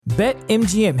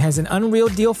BetMGM has an unreal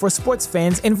deal for sports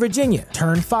fans in Virginia.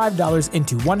 Turn $5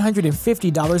 into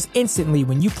 $150 instantly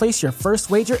when you place your first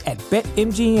wager at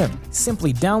BetMGM.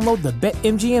 Simply download the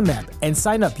BetMGM app and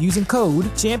sign up using code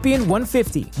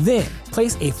Champion150. Then,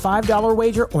 place a $5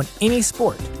 wager on any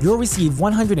sport. You'll receive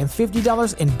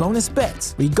 $150 in bonus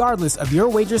bets, regardless of your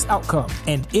wager's outcome.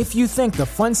 And if you think the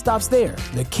fun stops there,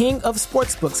 the King of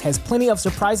Sportsbooks has plenty of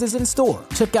surprises in store.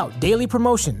 Check out daily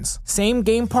promotions,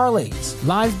 same-game parlays,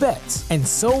 live bets, and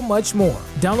so much more.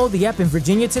 Download the app in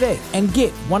Virginia today and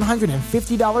get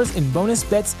 $150 in bonus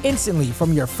bets instantly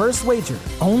from your first wager.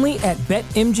 Only at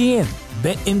BetMGM.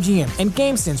 BetMGM and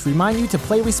GameSense remind you to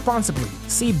play responsibly.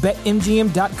 See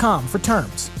BetMGM.com for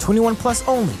terms. 21 plus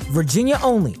only. Virginia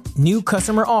only. New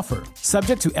customer offer.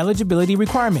 Subject to eligibility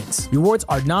requirements. Rewards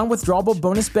are non-withdrawable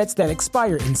bonus bets that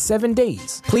expire in 7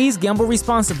 days. Please gamble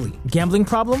responsibly. Gambling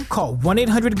problem? Call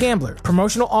 1-800-GAMBLER.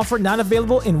 Promotional offer not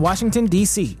available in Washington,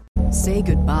 D.C. Say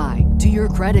goodbye to your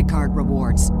credit card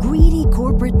rewards. Greedy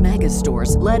corporate mega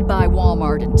stores, led by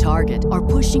Walmart and Target, are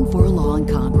pushing for a law in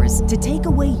Congress to take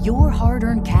away your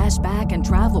hard-earned cash back and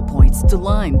travel points to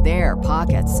line their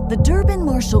pockets. The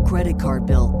Durbin-Marshall credit card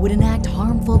bill would enact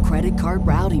harmful credit card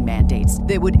routing mandates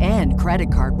that would end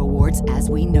credit card rewards as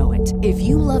we know it. If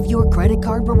you love your credit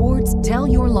card rewards, tell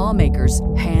your lawmakers,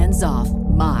 hands off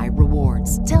my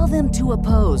rewards. Tell them to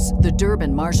oppose the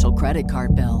Durbin-Marshall credit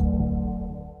card bill.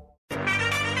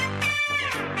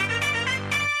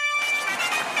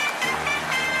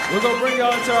 We're going to bring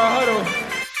y'all into our huddle.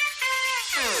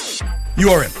 You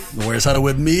are in the Warriors Huddle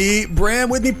with me, Bram,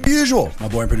 with me, per usual. My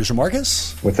boy and producer,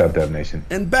 Marcus. What's up, Dub Nation?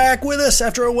 And back with us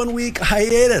after a 1-week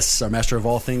hiatus, our master of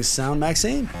all things sound,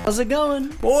 Maxime. How's it going?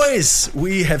 Boys,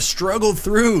 we have struggled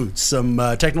through some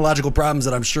technological problems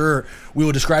that I'm sure we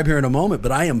will describe here in a moment,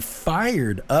 but I am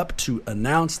fired up to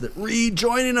announce that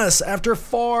rejoining us after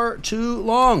far too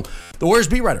long, the Warriors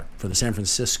beat writer for the San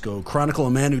Francisco Chronicle,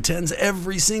 a man who attends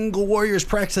every single Warriors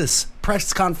practice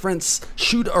conference,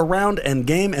 shoot around, and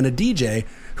game, and a DJ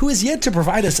who is yet to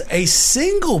provide us a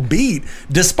single beat,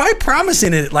 despite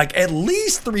promising it like at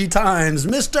least 3 times,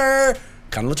 Mr.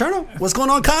 Connor Letourneau. What's going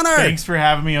on, Connor? Thanks for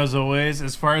having me, as always.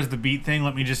 As far as the beat thing,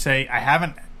 let me just say I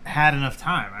haven't had enough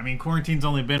time. I mean, quarantine's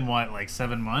only been, like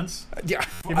 7 months? Yeah.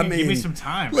 Give me some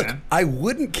time, look, man. I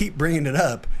wouldn't keep bringing it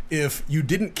up if you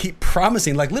didn't keep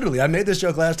promising. Like, literally, I made this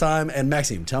joke last time, and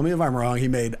Maxime, tell me if I'm wrong, he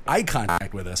made eye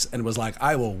contact with us and was like,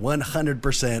 I will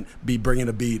 100% be bringing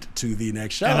a beat to the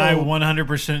next show. And I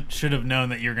 100% should have known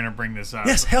that you're going to bring this up.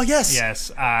 Yes, hell yes.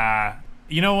 Yes.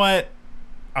 You know what?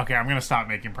 Okay, I'm going to stop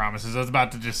making promises. I was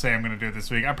about to just say I'm going to do it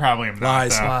this week. I probably am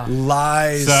not.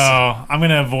 Lies. So I'm going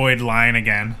to avoid lying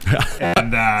again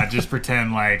and just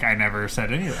pretend like I never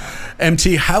said any of that.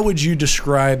 MT, how would you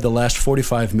describe the last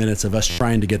 45 minutes of us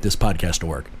trying to get this podcast to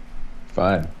work?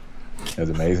 Fun. It was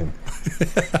amazing.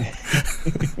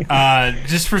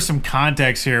 Just for some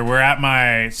context here, we're at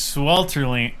my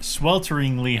swelteringly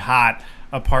hot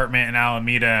apartment in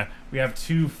Alameda. We have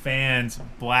 2 fans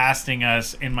blasting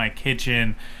us in my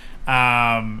kitchen.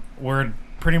 We're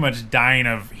pretty much dying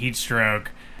of heat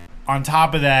stroke. On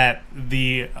top of that,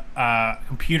 the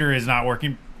computer is not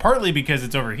working, partly because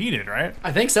it's overheated, right?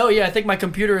 I think so, yeah. I think my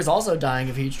computer is also dying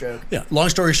of heat stroke. Yeah, long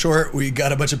story short, we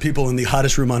got a bunch of people in the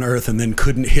hottest room on earth and then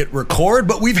couldn't hit record,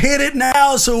 but we've hit it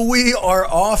now, so we are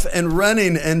off and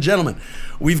running. And gentlemen,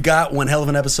 we've got one hell of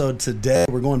an episode today.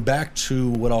 We're going back to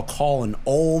what I'll call an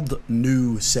old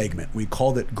new segment. We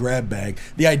called it Grab Bag.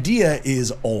 The idea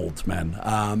is old, man,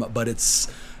 but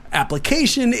its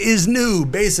application is new.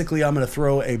 Basically, I'm going to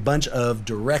throw a bunch of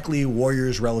directly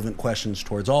Warriors relevant questions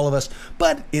towards all of us,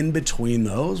 but in between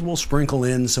those, we'll sprinkle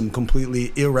in some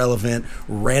completely irrelevant,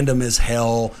 random as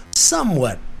hell,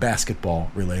 somewhat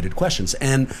basketball related questions.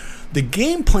 And the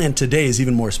game plan today is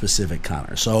even more specific,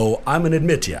 Connor. So I'm going to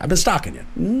admit to you, I've been stalking you.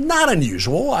 Not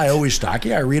unusual. I always stalk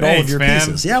you. I read all of your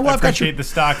pieces. Yeah, well, I appreciate the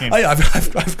stalking.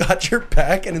 I've got your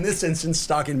back, and in this instance,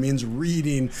 stalking means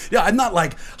reading. Yeah, I'm not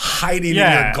like hiding in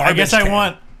your garbage I guess can. I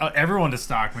want everyone to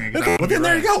stalk me. Okay, well then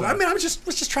there you go. I mean, I was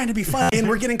just trying to be funny, and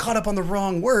we're getting caught up on the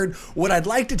wrong word. What I'd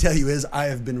like to tell you is I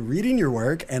have been reading your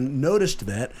work and noticed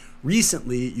that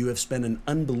recently you have spent an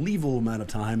unbelievable amount of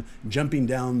time jumping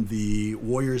down the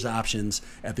Warriors options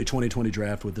at the 2020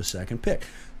 draft with the 2nd pick.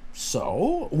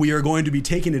 So we are going to be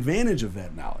taking advantage of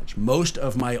that knowledge. Most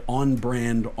of my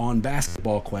on-brand,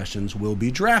 on-basketball questions will be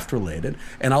draft-related,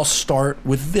 and I'll start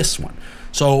with this one.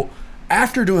 So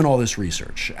After doing all this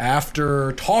research,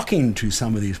 after talking to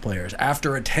some of these players,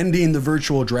 after attending the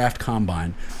virtual draft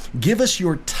combine, give us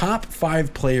your top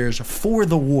 5 players for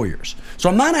the Warriors. So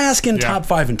I'm not asking top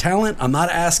 5 in talent. I'm not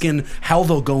asking how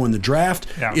they'll go in the draft.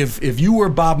 Yeah. If you were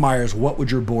Bob Myers, what would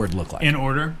your board look like? In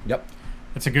order? Yep.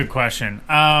 That's a good question.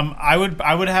 I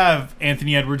would have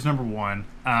Anthony Edwards number 1,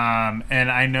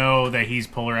 and I know that he's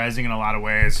polarizing in a lot of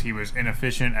ways. He was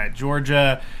inefficient at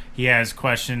Georgia. He has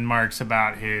question marks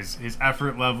about his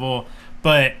effort level,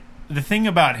 but the thing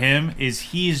about him is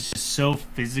he's just so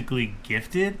physically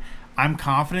gifted. I'm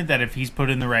confident that if he's put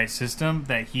in the right system,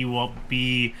 that he will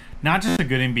be not just a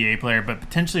good NBA player, but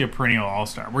potentially a perennial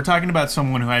all-star. We're talking about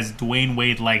someone who has Dwayne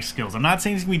Wade-like skills. I'm not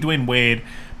saying he's going to be Dwayne Wade,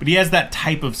 but he has that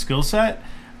type of skill set.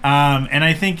 And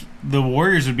I think the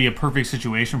Warriors would be a perfect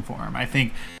situation for him. I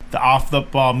think the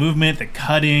off-the-ball movement, the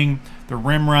cutting, the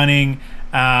rim running,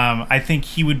 I think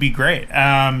he would be great.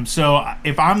 So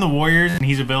if I'm the Warriors and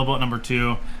he's available at number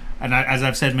 2, and as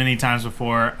I've said many times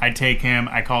before, I take him,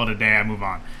 I call it a day, I move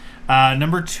on.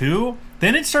 Number 2,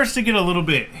 then it starts to get a little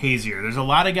bit hazier. There's a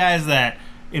lot of guys that,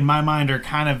 in my mind, are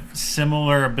kind of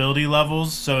similar ability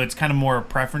levels, so it's kind of more a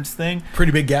preference thing.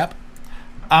 Pretty big gap?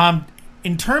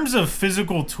 In terms of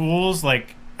physical tools,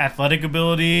 like athletic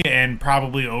ability and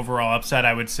probably overall upside,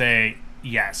 I would say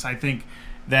yes. I think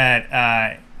that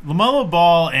LaMelo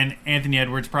Ball and Anthony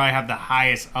Edwards probably have the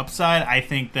highest upside. I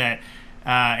think that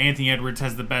Anthony Edwards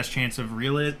has the best chance of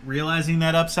realizing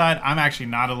that upside. I'm actually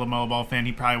not a LaMelo Ball fan.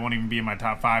 He probably won't even be in my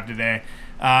top 5 today.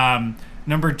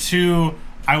 Number 2,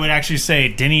 I would actually say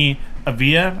Denny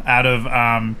Avia out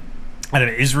of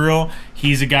Israel.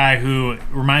 He's a guy who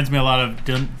reminds me a lot of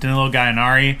Danilo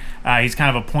Gallinari. He's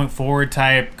kind of a point forward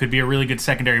type, could be a really good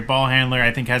secondary ball handler.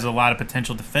 I think has a lot of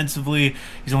potential defensively.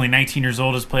 He's only 19 years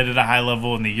old, has played at a high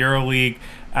level in the EuroLeague.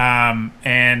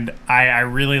 And I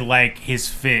really like his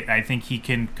fit. I think he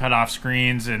can cut off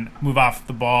screens and move off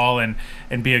the ball and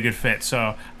be a good fit.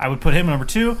 So I would put him number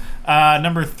 2.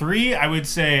 Number 3, I would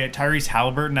say Tyrese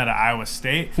Halliburton out of Iowa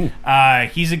State.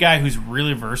 He's a guy who's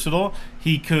really versatile.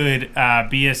 He could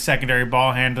be a secondary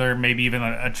ball handler, maybe even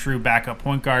a true backup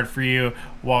point guard for you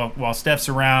while Steph's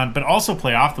around, but also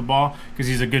play off the ball because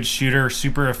he's a good shooter,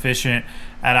 super efficient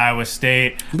at Iowa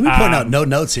State. Let me point out no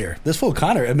notes here. This fool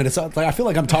Connor, I mean, it's like I feel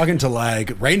like I'm talking to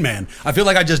like Rain Man. I feel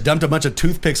like I just dumped a bunch of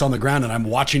toothpicks on the ground and I'm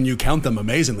watching you count them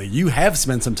amazingly. You have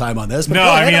spent some time on this. But no,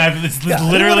 I mean, it's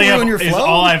literally is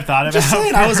all I've thought about. Just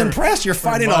saying, I was impressed. You're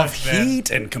fighting off heat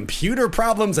and computer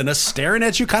problems and us staring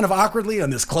at you kind of awkwardly in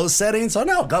this closed setting. So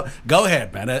no, go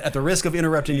ahead, man, at the risk of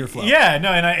interrupting your flow. Yeah, no,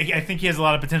 and I think he has a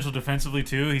lot of potential defensively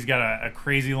too. He's got a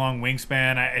crazy long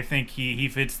wingspan. I think he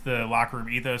fits the locker room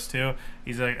ethos too.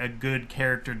 He's a good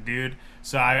character dude.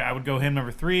 So I would go him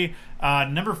number 3.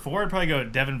 Number 4, I'd probably go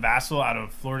Devin Vassell out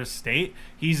of Florida State.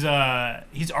 He's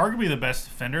arguably the best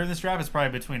defender in this draft. It's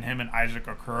probably between him and Isaac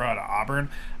Okoro out of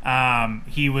Auburn.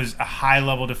 He was a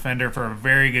high-level defender for a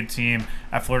very good team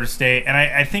at Florida State. And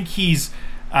I think he's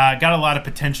got a lot of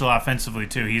potential offensively,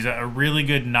 too. He's a really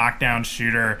good knockdown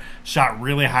shooter, shot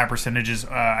really high percentages,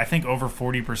 I think over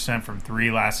 40% from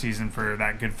 3 last season for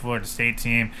that good Florida State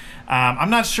team. I'm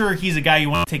not sure he's a guy you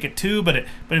want to take it to, but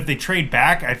if they trade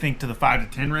back, I think to the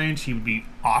 5 to 10 range, he would be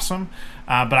awesome.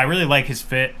 But I really like his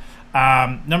fit.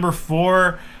 Number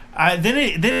 4... then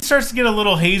it starts to get a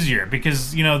little hazier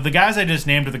because, you know, the guys I just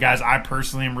named are the guys I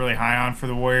personally am really high on for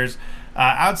the Warriors.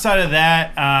 Outside of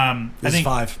that, I think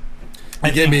 5.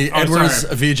 You gave me Edwards,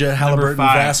 Avija, Halliburton,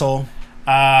 Vassell.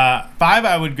 5,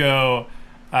 I would go.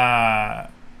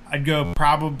 I'd go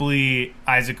probably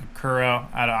Isaac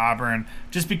Okoro out of Auburn,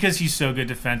 just because he's so good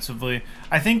defensively.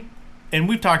 I think, and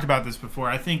we've talked about this before.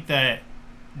 I think that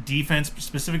defense,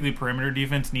 specifically perimeter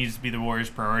defense, needs to be the Warriors'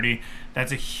 priority.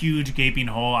 That's a huge gaping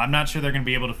hole. I'm not sure they're going to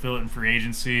be able to fill it in free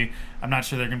agency. I'm not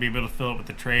sure they're going to be able to fill it with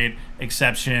the trade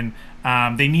exception.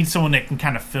 They need someone that can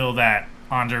kind of fill that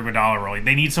Andre Iguodala role.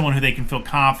 They need someone who they can feel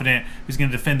confident, who's going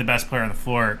to defend the best player on the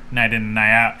floor night in and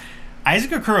night out.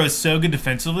 Isaac Okoro is so good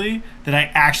defensively that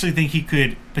I actually think he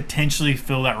could potentially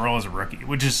fill that role as a rookie,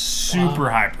 which is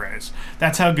super high praise.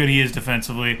 That's how good he is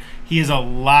defensively. He is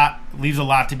leaves a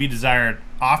lot to be desired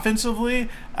offensively.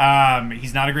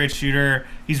 He's not a great shooter.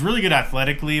 He's really good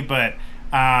athletically, but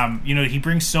he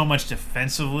brings so much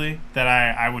defensively that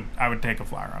I would take a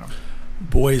flyer on him.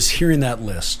 Boys, hearing that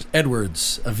list,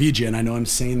 Edwards, Avija, and I know I'm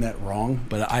saying that wrong,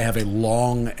 but I have a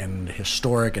long and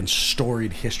historic and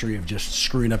storied history of just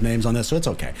screwing up names on this, so it's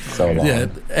okay. So long. Yeah,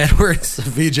 Edwards,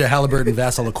 Avija, Halliburton,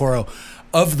 Vassell, Okoro.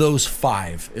 Of those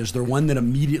 5, is there one that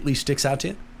immediately sticks out to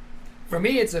you? For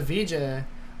me, it's Avija.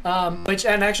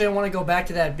 And actually, I want to go back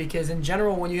to that because in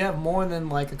general, when you have more than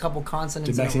like a couple consonants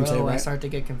Did in Maxime a say it row, I right? start to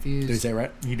get confused. Did he say it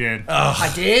right? He did.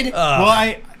 I did?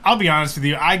 Well, I'll be honest with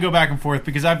you. I go back and forth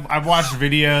because I've watched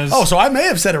videos. Oh, so I may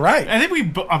have said it right. I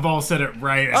think I've all said it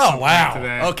right. At Oh, some wow. point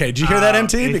today. Okay, did you hear that,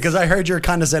 MT? it's- Because I heard your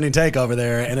condescending take over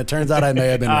there, and it turns out I may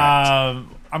have been right.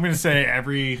 I'm gonna say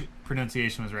every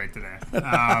pronunciation was right today.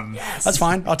 That's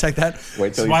fine. I'll take that.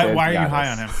 Wait till he why said are you Giannis.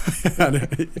 high on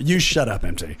him? You shut up,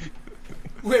 MT.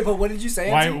 Wait, but what did you say?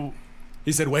 Anthony? Why?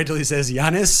 He said, wait till he says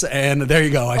Giannis, and there you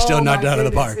go. I still Oh, knocked it my out of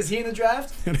the goodness. park. Is he in the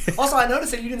draft? Also, I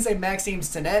noticed that you didn't say Maxime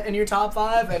Stinnett in your top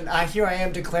 5, and here I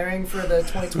am declaring for the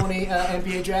 2020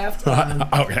 NBA draft.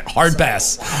 Okay, hard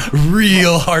pass.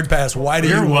 Real hard pass. Why do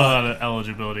You're you well want? out of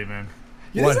eligibility, man.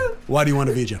 You think so? Why do you want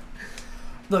a Vija?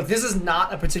 Look, this is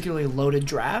not a particularly loaded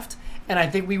draft, and I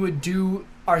think we would do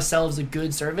ourselves a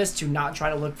good service to not try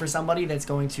to look for somebody that's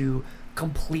going to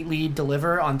completely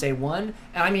deliver on day one.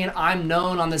 And I mean, I'm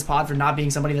known on this pod for not being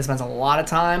somebody that spends a lot of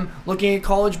time looking at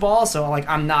college ball, so like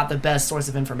I'm not the best source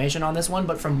of information on this one,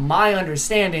 but from my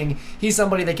understanding, he's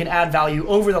somebody that can add value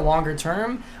over the longer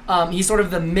term. He's sort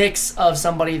of the mix of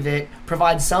somebody that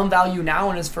provides some value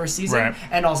now in his first season Right.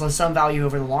 and also some value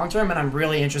over the long term, and I'm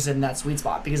really interested in that sweet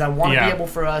spot because I want to Yeah. be able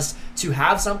for us to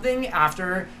have something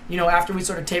after we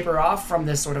sort of taper off from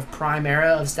this sort of prime era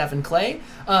of Steph and Clay,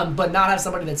 but not have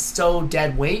somebody that's so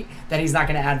dead weight that he's not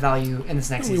going to add value in this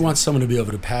next We season. want someone to be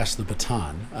able to pass the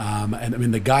baton. And I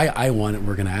mean, the guy I want, and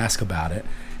we're going to ask about it,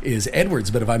 is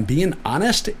Edwards. But if I'm being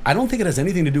honest, I don't think it has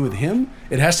anything to do with him.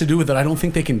 It has to do with that I don't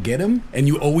think they can get him, and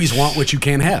you always want what you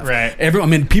can't have. Right. I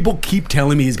mean, people keep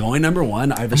telling me he's going number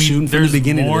one. I've assumed from the there's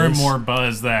beginning more of and this, more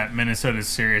buzz that Minnesota's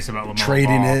serious about Lamelo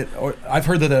trading Ball. it. Or I've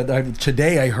heard that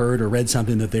today I heard or read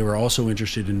something that they were also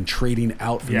interested in trading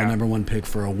out from Yeah. the number one pick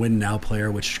for a win now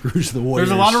player, which screws the Warriors.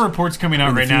 There's a lot of reports coming out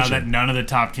in the right now future. that none of the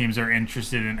top teams are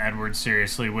interested in Edwards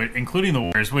seriously, including the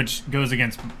Warriors, which goes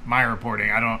against my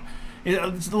reporting.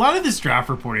 A lot of this draft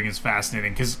reporting is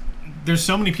fascinating because there's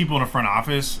so many people in a front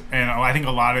office, and I think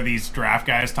a lot of these draft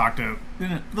guys talk to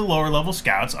the lower level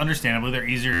scouts. Understandably, they're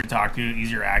easier to talk to,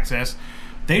 easier access.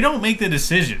 They don't make the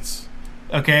decisions.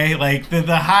 Okay, like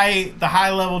the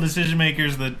high level decision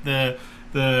makers, the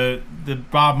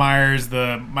Bob Myers,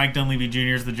 the Mike Dunleavy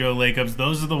Jr.'s, the Joe Lacobs,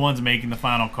 those are the ones making the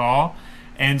final call.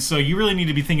 And so you really need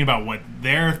to be thinking about what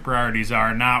their priorities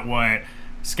are, not what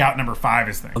scout number 5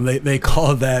 is thinking. They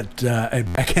call that a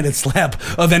backhanded slap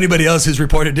of anybody else who's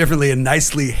reported differently and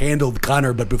nicely handled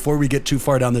Connor. But before we get too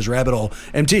far down this rabbit hole,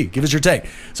 MT, give us your take.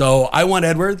 So I want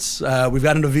Edwards. We've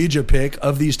got an Avija pick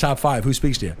of these top 5. Who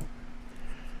speaks to you?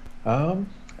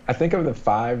 I think of the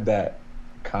 5 that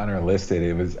Connor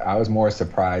listed, I was more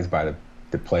surprised by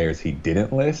the players he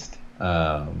didn't list.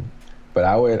 But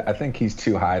I think he's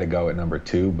too high to go at number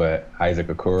 2. But Isaac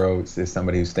Okoro is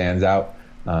somebody who stands out.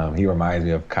 He reminds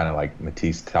me of kind of like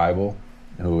Matisse Thybulle,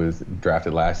 who was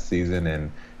drafted last season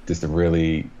and just a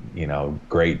really,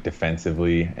 great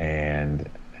defensively and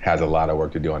has a lot of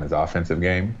work to do on his offensive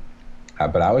game.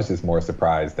 But I was just more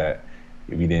surprised that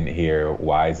we didn't hear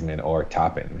Wiseman or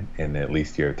Toppin in at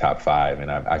least your top 5.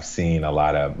 And I've seen a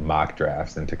lot of mock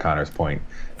drafts, and to Connor's point,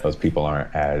 those people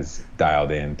aren't as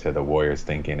dialed into the Warriors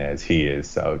thinking as he is,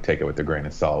 so take it with a grain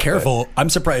of salt. Careful. I'm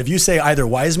surprised. If you say either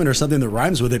Wiseman or something that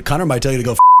rhymes with it, Connor might tell you to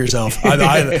go yourself.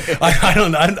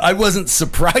 I wasn't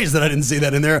surprised that I didn't see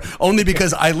that in there, only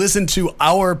because I listened to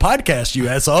our podcast, you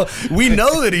asshole. We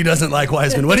know that he doesn't like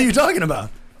Wiseman. What are you talking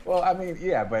about? Well, I mean,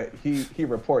 yeah, but he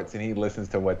reports and he listens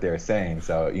to what they're saying.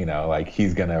 So,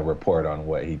 he's going to report on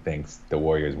what he thinks the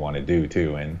Warriors want to do,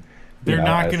 too. And they're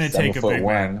not going to take a big 7'1"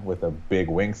 man with a big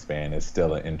wingspan is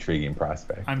still an intriguing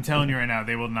prospect. I'm telling you right now,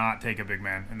 they will not take a big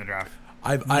man in the draft.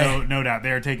 No doubt.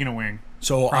 They are taking a wing.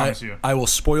 So Promise you. I will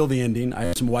spoil the ending. I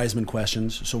have some Wiseman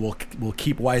questions, so we'll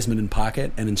keep Wiseman in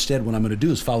pocket, and instead what I'm going to do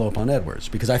is follow up on Edwards,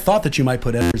 because I thought that you might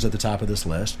put Edwards at the top of this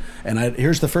list, and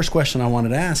here's the first question I wanted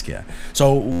to ask you.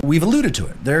 So we've alluded to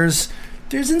it. There's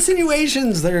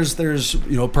insinuations, there's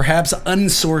perhaps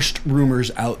unsourced rumors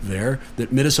out there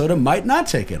that Minnesota might not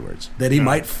take Edwards, that he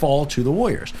might fall to the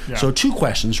Warriors. Yeah. So 2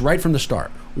 questions right from the start.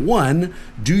 1,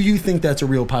 do you think that's a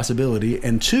real possibility?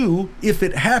 And 2, if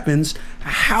it happens,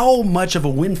 how much of a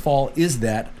windfall is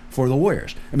that for the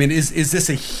Warriors? I mean, is this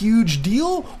a huge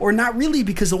deal or not really?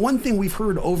 Because the one thing we've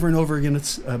heard over and over again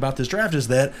about this draft is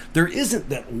that there isn't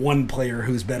that one player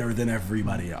who's better than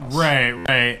everybody else.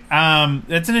 Right.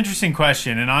 That's an interesting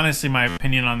question, and honestly, my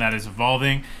opinion on that is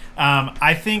evolving.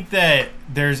 I think that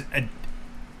there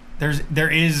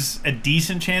is a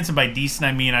decent chance, and by decent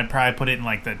I mean I'd probably put it in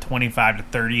like the 25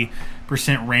 to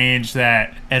 30% range,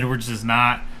 that Edwards does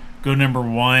not go number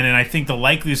 1, and I think the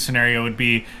likeliest scenario would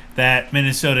be that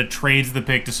Minnesota trades the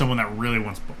pick to someone that really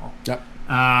wants ball. Yep.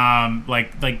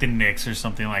 Like the Knicks or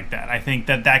something like that. I think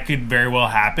that could very well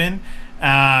happen.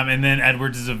 And then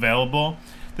Edwards is available.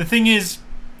 The thing is,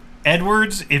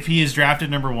 Edwards, if he is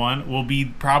drafted number 1, will be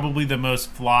probably the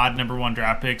most flawed number 1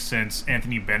 draft pick since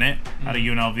Anthony Bennett out of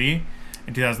UNLV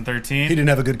in 2013. He didn't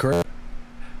have a good career.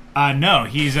 No,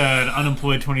 he's an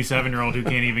unemployed 27-year-old who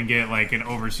can't even get like an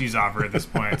overseas offer at this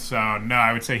point. So no,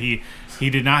 I would say he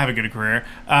did not have a good career.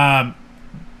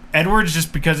 Edwards,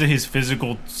 just because of his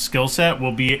physical skill set,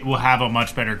 will have a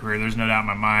much better career. There's no doubt in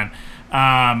my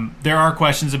mind. There are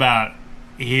questions about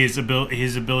his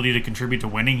ability to contribute to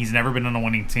winning. He's never been on a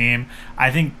winning team.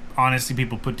 I think honestly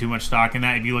people put too much stock in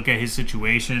that. If you look at his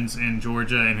situations in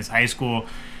Georgia and his high school,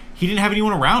 he didn't have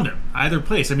anyone around him either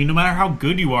place. I mean, no matter how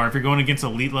good you are, if you're going against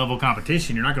elite level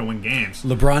competition, you're not going to win games.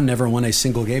 LeBron never won a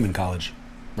single game in college,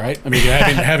 right? I mean,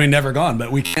 having never gone,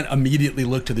 but we can't immediately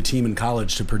look to the team in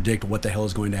college to predict what the hell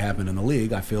is going to happen in the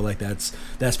league. I feel like that's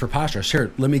preposterous.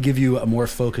 Here, let me give you a more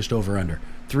focused over/under.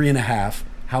 3.5.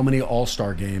 How many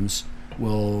All-Star games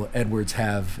will Edwards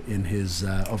have in his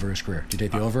over his career? Do you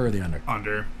take the over or the under?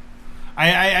 Under.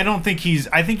 I don't think he's.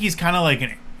 I think he's kind of like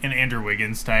an Andrew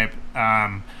Wiggins type.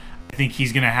 I think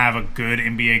he's going to have a good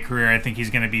NBA career. I think he's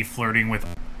going to be flirting with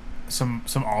some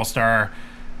All-Star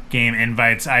game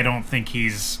invites. I don't think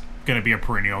he's going to be a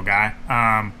perennial guy.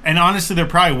 And honestly, there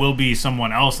probably will be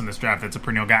someone else in this draft that's a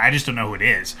perennial guy. I just don't know who it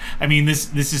is. I mean,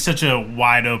 this is such a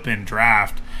wide open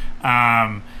draft.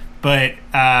 But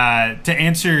to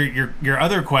answer your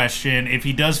other question, if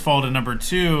he does fall to number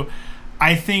 2,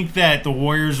 I think that the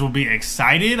Warriors will be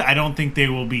excited. I don't think they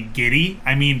will be giddy.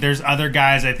 I mean, there's other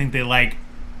guys I think they like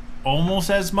almost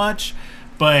as much,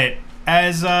 but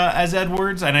as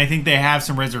Edwards, and I think they have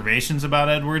some reservations about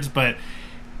Edwards. But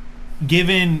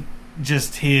given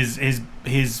just his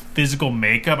physical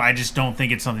makeup, I just don't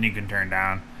think it's something you can turn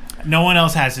down. No one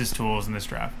else has his tools in this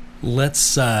draft.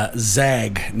 Let's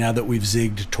zag now that we've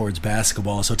zigged towards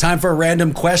basketball. So time for a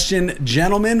random question.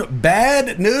 Gentlemen,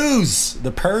 bad news.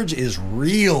 The Purge is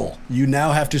real. You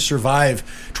now have to survive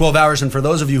 12 hours. And for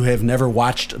those of you who have never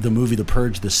watched the movie The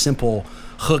Purge, the simple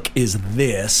hook is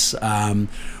this.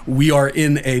 We are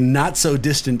in a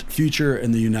not-so-distant future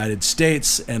in the United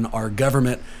States, and our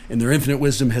government, in their infinite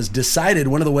wisdom, has decided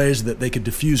one of the ways that they could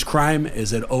diffuse crime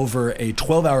is that over a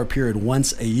 12-hour period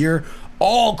once a year,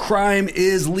 all crime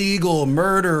is legal.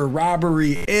 Murder,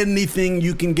 robbery, anything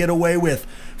you can get away with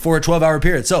for a 12-hour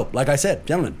period. So, like I said,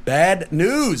 gentlemen, bad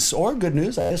news or good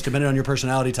news, I guess, depending on your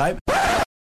personality type.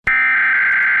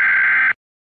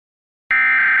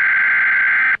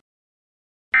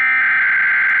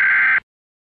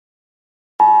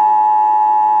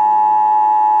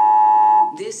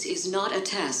 This is not a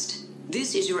test.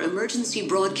 This is your emergency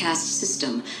broadcast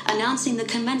system announcing the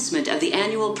commencement of the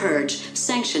annual purge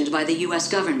sanctioned by the U.S.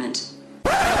 government.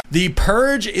 The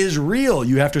Purge is real.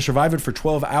 You have to survive it for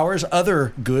 12 hours.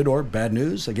 Other good or bad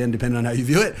news, again, depending on how you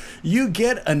view it, you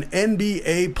get an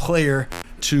NBA player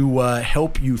to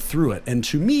help you through it. And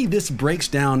to me, this breaks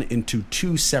down into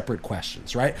 2 separate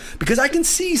questions, right? Because I can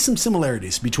see some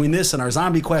similarities between this and our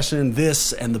zombie question,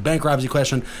 this and the bank robbery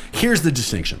question. Here's the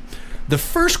distinction. The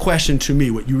first question to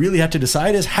me, what you really have to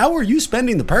decide is, how are you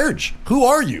spending the Purge? Who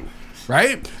are you?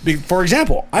 Right? For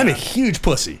example, I'm a huge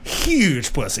pussy.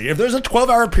 Huge pussy. If there's a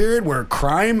 12-hour period where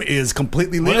crime is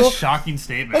completely legal. What a shocking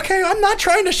statement. Okay, I'm not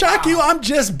trying to shock you. I'm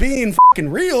just being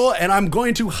fucking real, and I'm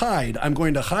going to hide. I'm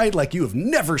going to hide like you have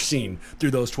never seen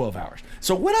through those 12 hours.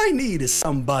 So what I need is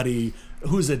somebody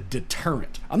who's a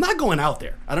deterrent. I'm not going out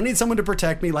there. I don't need someone to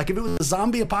protect me. Like if it was a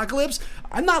zombie apocalypse,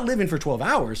 I'm not living for 12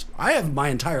 hours. I have my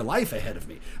entire life ahead of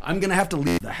me. I'm going to have to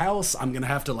leave the house. I'm going to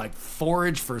have to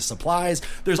forage for supplies.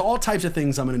 There's all types of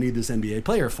things I'm going to need this NBA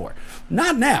player for.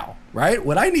 Not now, right?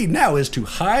 What I need now is to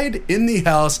hide in the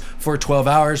house for 12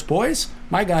 hours. Boys,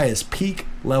 my guy is peak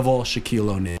level Shaquille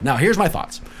O'Neal. Now, here's my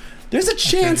thoughts. There's a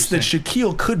chance that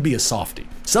Shaquille could be a softie.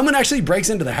 Someone actually breaks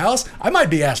into the house, I might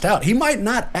be asked out. He might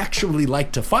not actually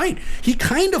like to fight. He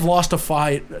kind of lost a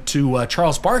fight to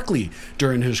Charles Barkley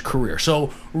during his career.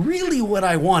 So really what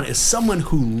I want is someone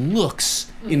who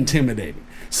looks intimidating.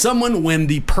 Someone, when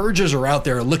the purgers are out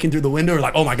there looking through the window, are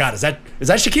like, oh my God, is that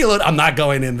Shaquille? I'm not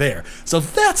going in there. So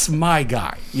that's my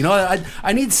guy. You know,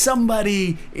 I need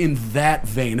somebody in that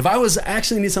vein. If I was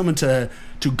actually need someone to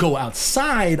go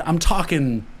outside, I'm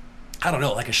talking, I don't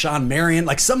know, like a Sean Marion,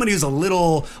 like somebody who's a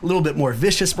little bit more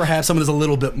vicious, perhaps. Someone who's a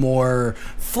little bit more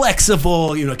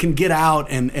flexible, you know, can get out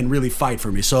and really fight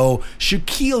for me. So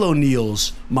Shaquille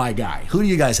O'Neal's my guy. Who do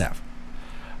you guys have?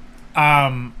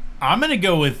 I'm going to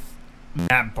go with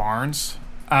Matt Barnes.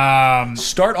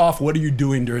 Start off, what are you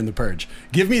doing during the purge?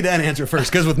 Give me that answer first,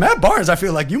 because with Matt Barnes, I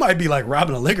feel like you might be like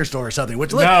robbing a liquor store or something.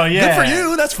 Which, look, good for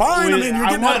you. That's fine. I mean, you're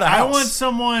getting out of the house. I want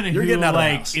someone who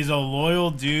like is a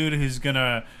loyal dude who's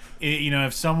gonna,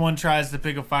 if someone tries to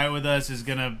pick a fight with us, is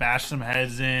gonna bash some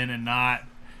heads in and not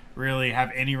really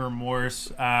have any remorse.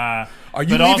 Are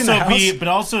you leaving the house? But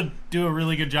also do a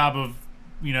really good job of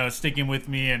sticking with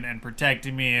me and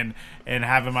protecting me and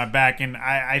having my back. And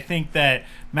I think that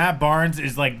Matt Barnes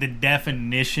is like the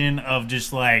definition of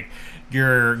just like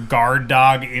your guard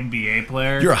dog NBA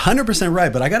player. You're 100%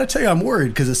 right, but I got to tell you, I'm worried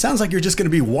because it sounds like you're just going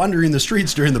to be wandering the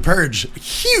streets during the purge.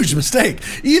 Huge mistake.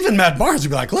 Even Matt Barnes would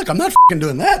be like, look, I'm not fucking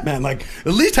doing that, man. Like,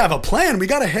 at least have a plan. We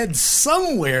got to head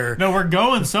somewhere. No, we're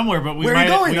going somewhere, but where are you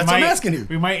going? That's what I'm asking you.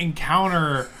 We might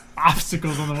encounter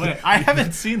obstacles on the way. I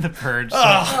haven't seen the purge, so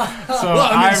I'm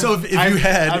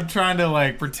trying to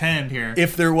like pretend here.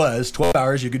 If there was 12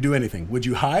 hours, you could do anything. Would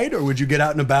you hide, or would you get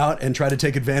out and about and try to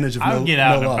take advantage of I would get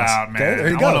out and laws? about, man. Okay, there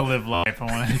you I go. want to live life. I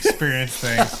want to experience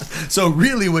things. So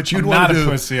really, what you'd want to do,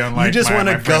 you just want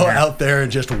to go out there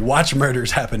and just watch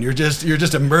murders happen. You're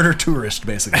just a murder tourist,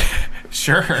 basically.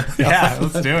 Sure. Yeah,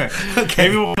 let's do it. Okay.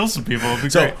 Maybe we'll kill some people. It'll be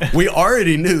great. We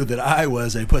already knew that I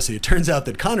was a pussy. It turns out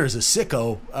that Connor's a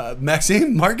sicko.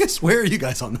 Maxime, Marcus, where are you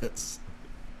guys on this?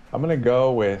 I'm going to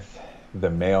go with the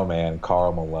mailman,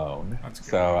 Karl Malone.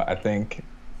 So I think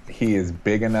he is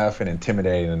big enough and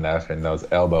intimidating enough, and those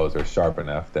elbows are sharp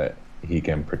enough that he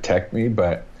can protect me,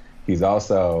 but he's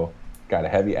also got a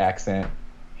heavy accent.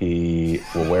 He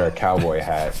will wear a cowboy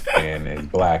hat and is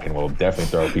black and will definitely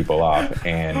throw people off.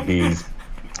 And he's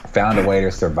found a way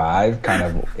to survive kind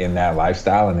of in that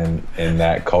lifestyle and in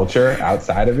that culture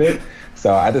outside of it.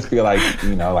 So I just feel like,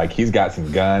 like he's got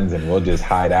some guns and we'll just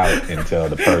hide out until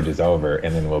the purge is over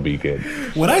and then we'll be good.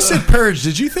 When I said purge,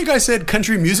 did you think I said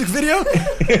country music video?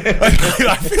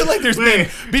 I feel like there's been,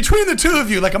 between the two of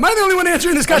you, like, am I the only one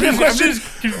answering this goddamn question?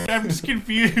 I'm just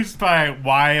confused by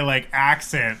why, like,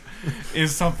 accent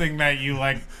is something that you,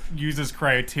 like, use as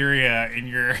criteria in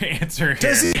your answer here.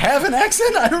 Does he have an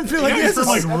accent? I don't feel like he has from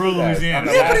like rural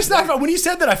Louisiana. Yeah, but it's not. When you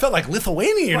said that, I felt like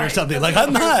Lithuanian or something. Like,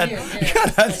 I'm not. He's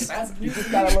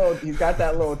got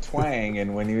that little twang,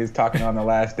 and when he was talking on The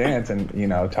Last Dance and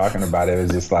talking about it, it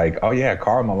was just like, oh yeah,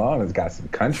 Karl Malone has got some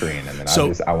country in him, and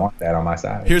I want that on my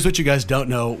side. Here's what you guys don't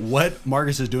know: what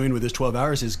Marcus is doing with his 12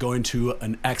 hours is going to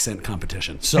an accent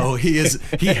competition. So he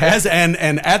has,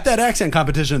 and at that accent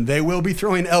competition, they will be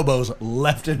throwing elbows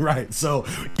left and right. So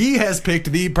he has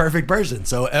picked the perfect person.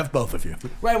 So F both of you.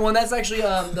 Right. Well, that's actually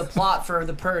the plot for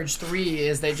The Purge 3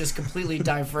 is they just completely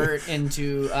divert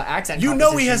into accent. You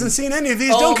know he hasn't seen any of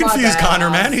these. Don't confuse Connor,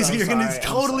 man. He's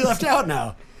totally left out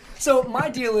now. So my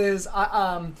deal is,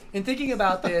 in thinking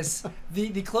about this,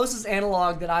 the closest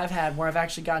analog that I've had where I've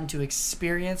actually gotten to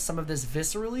experience some of this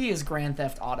viscerally is Grand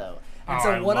Theft Auto. And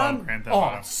so I love Grand Theft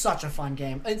Auto. It's such a fun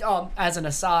game. And, as an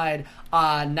aside,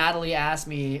 Natalie asked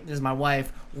me, this is my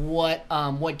wife,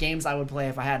 what games I would play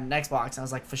if I had an Xbox. And I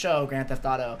was like, for sure, Grand Theft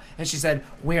Auto. And she said,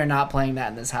 we are not playing that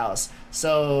in this house.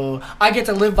 So I get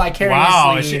to live vicariously.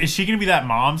 Wow, is she going to be that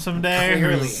mom someday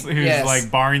who's yes. like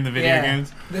barring the video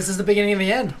games? This is the beginning of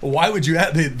the end. Why would you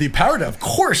have the power to? Of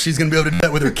course she's going to be able to do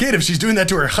that with her kid if she's doing that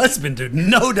to her husband, dude.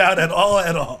 No doubt at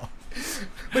all.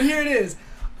 But here it is.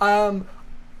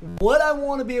 What I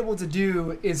want to be able to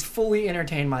do is fully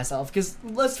entertain myself, because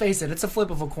let's face it, it's a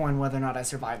flip of a coin whether or not I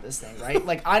survive this thing, right?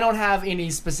 Like, I don't have any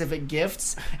specific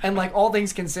gifts, and like, all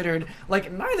things considered,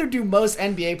 like, neither do most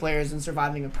NBA players in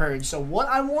surviving a purge. So what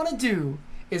I want to do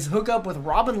is hook up with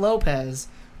Robin Lopez,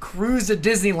 cruise to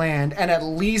Disneyland, and at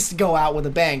least go out with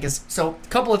a bang. So a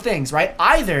couple of things, right?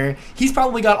 Either he's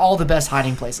probably got all the best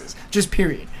hiding places, just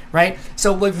period. Right?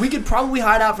 So, like, we could probably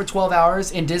hide out for 12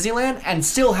 hours in Disneyland and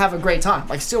still have a great time.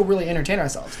 Like, still really entertain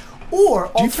ourselves. Or,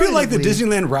 do you feel like the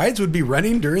Disneyland rides would be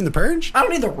running during the purge? I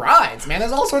don't need the rides, man.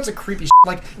 There's all sorts of creepy shit.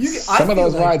 Like, some of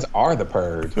those rides are the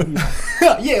purge.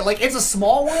 Yeah, like, it's a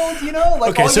small world,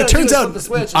 Like, okay, so it turns out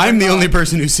I'm the only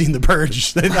person who's seen the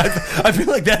purge. I feel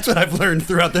like that's what I've learned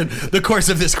throughout the course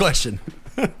of this question.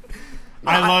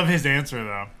 I love his answer,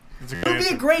 though. It would be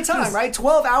a great time, right?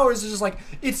 12 hours is just like,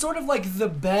 it's sort of like the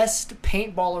best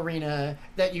paintball arena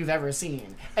that you've ever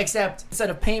seen. Except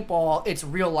instead of paintball, it's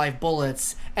real life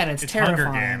bullets and it's terrifying.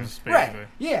 Hunger Games, basically. Right.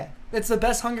 Yeah. It's the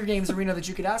best Hunger Games arena that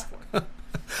you could ask for.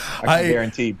 I can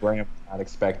guarantee Bram not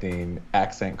expecting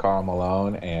accent Karl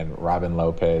Malone and Robin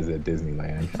Lopez at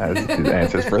Disneyland as his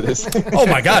answers for this. Oh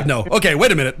my God, no. Okay,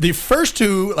 wait a minute. The first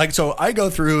two, so I go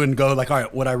through and go all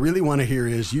right, what I really want to hear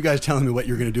is you guys telling me what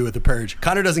you're going to do with the purge.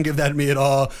 Connor doesn't give that to me at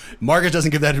all. Marcus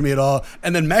doesn't give that to me at all.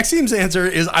 And then Maxime's answer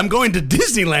is, I'm going to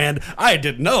Disneyland. I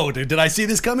didn't know. Did I see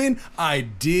this coming? I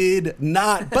did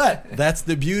not. But that's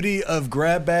the beauty of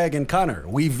Grab Bag and Connor.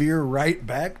 We veer right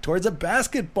back towards a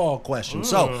basketball question. Ooh.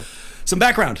 So, some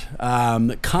background.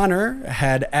 Connor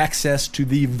had access to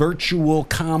the virtual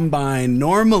combine.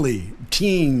 Normally,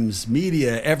 teams,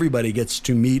 media, everybody gets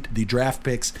to meet the draft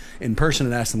picks in person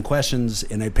and ask them questions.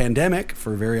 In a pandemic,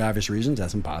 for very obvious reasons,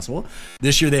 that's impossible.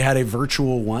 This year they had a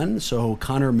virtual one, so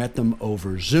Connor met them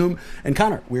over Zoom. And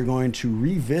Connor, we're going to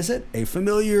revisit a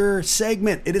familiar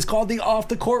segment. It is called the Off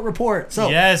the Court Report. So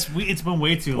yes, it's been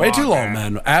way too long. Way too long,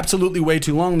 man. Absolutely way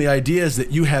too long. The idea is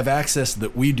that you have access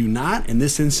that we do not. In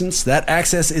this instance, that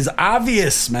access is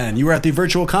obvious, man. You were at the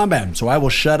virtual combine, so I will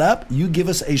shut up. You give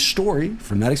us a story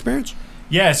from that experience.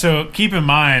 Yeah, so keep in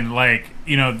mind,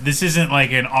 this isn't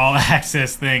like an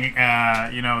all-access thing,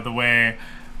 the way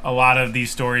a lot of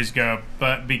these stories go,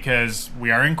 but because we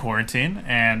are in quarantine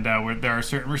and there are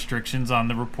certain restrictions on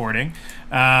the reporting.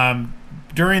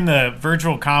 During the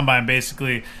virtual combine,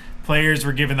 basically, players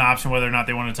were given the option whether or not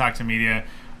they want to talk to media.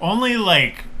 Only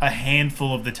a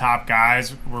handful of the top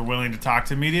guys were willing to talk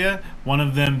to media, one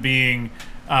of them being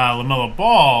LaMelo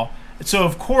Ball. So,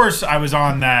 of course, I was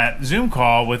on that Zoom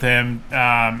call with him,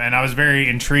 and I was very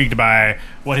intrigued by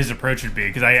what his approach would be,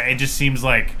 because it just seems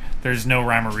like there's no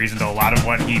rhyme or reason to a lot of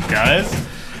what he does.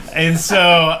 And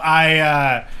so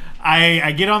I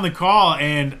get on the call,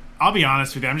 and I'll be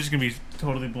honest with you, I'm just going to be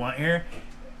totally blunt here.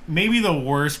 Maybe the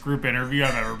worst group interview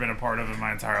I've ever been a part of in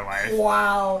my entire life.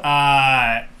 Wow.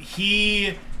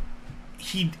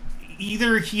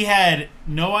 Either he had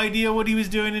no idea what he was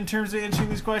doing in terms of answering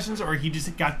these questions, or he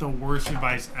just got the worst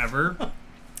advice ever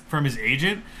from his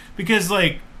agent. Because,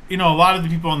 a lot of the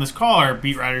people on this call are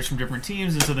beat writers from different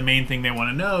teams, and so the main thing they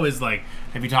want to know is,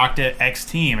 have you talked to X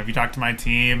team? Have you talked to my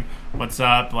team? What's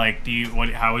up?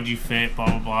 How would you fit?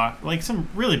 Blah, blah, blah. Some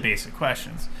really basic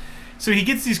questions. So he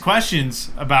gets these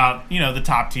questions about, the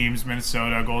top teams,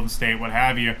 Minnesota, Golden State, what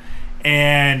have you,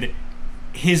 and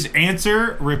his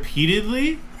answer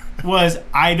repeatedly was,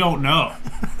 I don't know.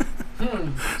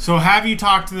 So have you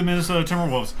talked to the Minnesota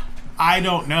Timberwolves? I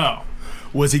don't know.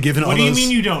 Was he given all those? What do you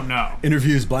mean you don't know?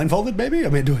 Interviews blindfolded, maybe? I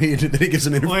mean, did he give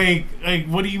some interviews?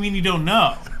 What do you mean you don't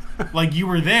know? You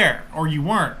were there or you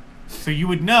weren't. So you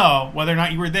would know whether or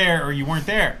not you were there or you weren't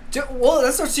there. Well,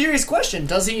 that's a serious question.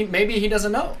 Maybe he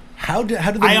doesn't know. How did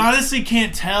I honestly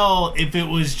can't tell if it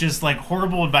was just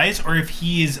horrible advice or if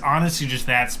he is honestly just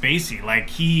that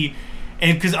spacey.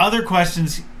 And because other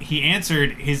questions he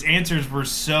answered, his answers were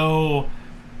so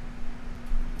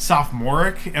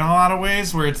sophomoric in a lot of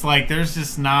ways, where it's there's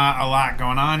just not a lot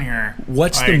going on here.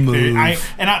 What's the move?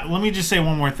 Let me just say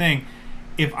one more thing.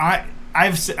 If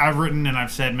I've written and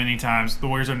I've said many times, the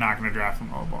Warriors are not going to draft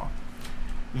LaMelo Ball.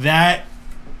 That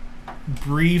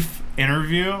brief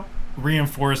interview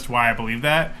reinforced why I believe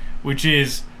that, which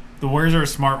is the Warriors are a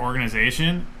smart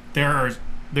organization. There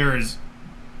is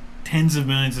tens of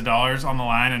millions of dollars on the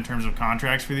line in terms of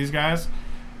contracts for these guys.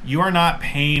 You are not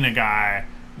paying a guy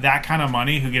that kind of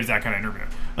money who gives that kind of interview.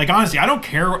 Honestly, I don't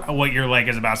care what you're like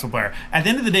as a basketball player. At the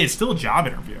end of the day, it's still a job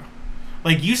interview.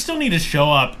 You still need to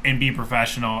show up and be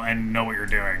professional and know what you're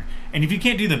doing. And if you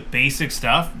can't do the basic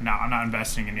stuff, no, I'm not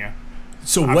investing in you.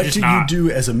 So what do you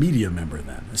do as a media member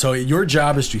then? So your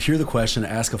job is to hear the question,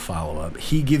 ask a follow-up.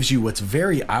 He gives you what's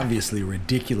very obviously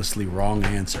ridiculously wrong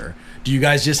answer. Do you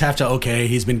guys just have to,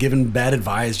 he's been given bad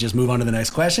advice, just move on to the next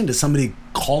question? Does somebody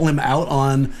call him out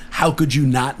on how could you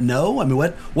not know? I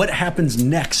mean, what happens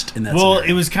next in that scenario?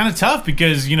 It was kind of tough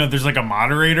because, there's a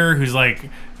moderator who's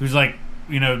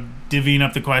divvying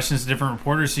up the questions to different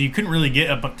reporters, so you couldn't really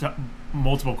get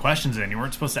multiple questions in. You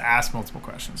weren't supposed to ask multiple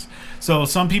questions. So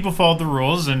some people followed the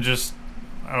rules and just,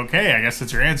 okay, I guess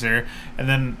that's your answer. And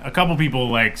then a couple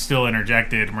people still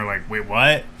interjected and were like, wait,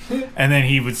 what? And then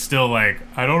he was still I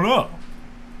don't know.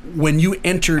 When you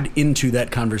entered into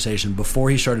that conversation before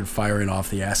he started firing off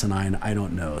the asinine I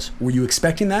don't knows, were you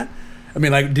expecting that? I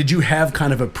mean, did you have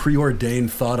kind of a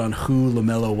preordained thought on who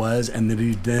LaMelo was, and did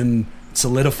he then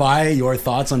solidify your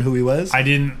thoughts on who he was? I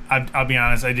didn't. I'll be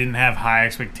honest. I didn't have high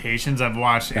expectations. I've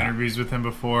watched interviews with him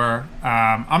before.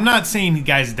 I'm not saying the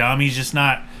guy's dumb. He's just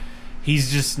not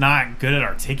good at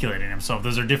articulating himself.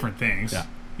 Those are different things.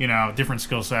 Yeah. Different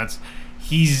skill sets.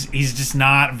 He's just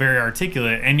not very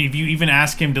articulate. And if you even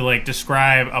ask him to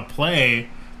describe a play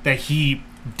that he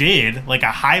did,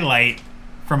 a highlight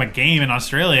from a game in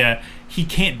Australia, he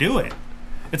can't do it.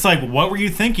 It's like, what were you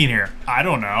thinking here? I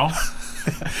don't know.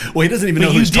 Well, he doesn't even But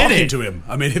know you who's did talking it. to him.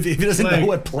 I mean, if he doesn't Like- know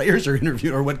what players are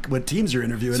interviewing or what teams are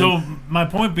interviewing. So my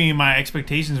point being, my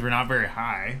expectations were not very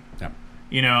high. Yeah.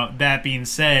 You know, that being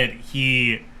said,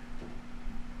 he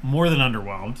more than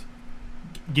underwhelmed,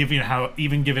 given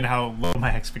how low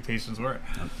my expectations were.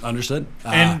 Understood.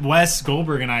 And Wes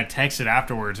Goldberg and I texted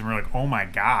afterwards, and we're like, "Oh my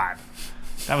god,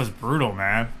 that was brutal,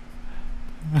 man."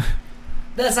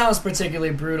 That sounds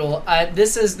particularly brutal.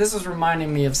 This is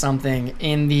reminding me of something.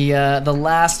 In the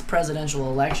last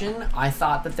presidential election, I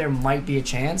thought that there might be a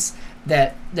chance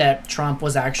that Trump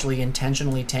was actually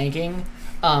intentionally tanking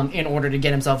in order to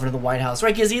get himself into the White House,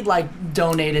 right? Because he'd like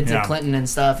donated to Clinton and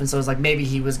stuff, and so it's like maybe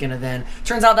he was gonna then.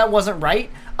 Turns out that wasn't right,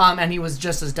 and he was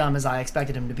just as dumb as I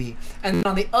expected him to be. And then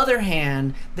on the other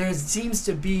hand, there seems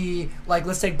to be, like,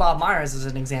 let's take Bob Myers as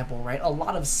an example, right? A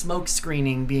lot of smoke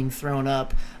screening being thrown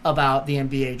up about the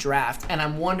NBA draft, and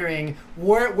I'm wondering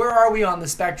where are we on the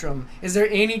spectrum? Is there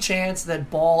any chance that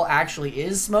Ball actually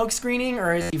is smoke screening,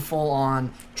 or is he full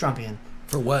on Trumpian?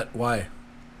 For what? Why?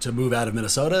 To move out of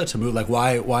Minnesota? To move, like,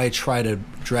 why try to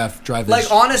drive this?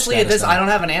 Like, honestly, at status this, down? I don't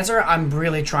have an answer. I'm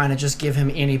really trying to just give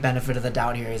him any benefit of the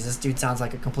doubt here. This dude sounds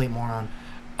like a complete moron.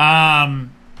 I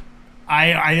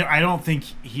don't think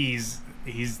he's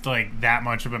like that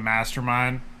much of a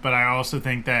mastermind, but I also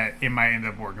think that it might end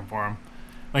up working for him.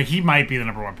 Like, he might be the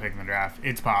number one pick in the draft.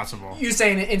 It's possible. You're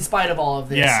saying in spite of all of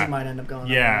this, Yeah. he might end up going.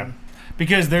 Yeah, number one.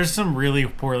 because there's some really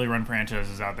poorly run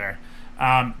franchises out there.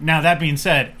 Now, that being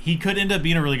said, he could end up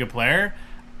being a really good player.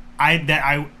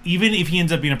 Even if he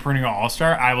ends up being a perennial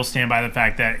all-star, I will stand by the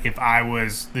fact that if I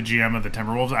was the GM of the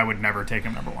Timberwolves, I would never take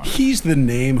him number one. He's the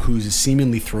name who's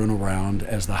seemingly thrown around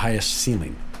as the highest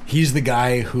ceiling. He's the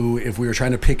guy who, if we were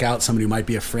trying to pick out somebody who might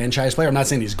be a franchise player, I'm not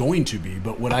saying he's going to be,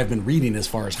 but what I've been reading as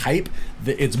far as hype,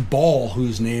 it's Ball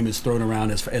whose name is thrown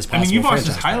around as possible. I mean, you've watched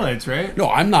his franchise player. highlights, right? No,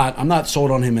 I'm not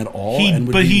sold on him at all.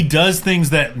 But he does things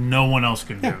that no one else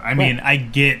can do. Yeah, I mean,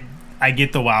 right. I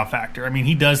get the wow factor. I mean,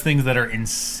 he does things that are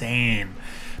insane.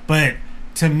 But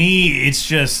to me, it's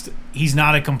just he's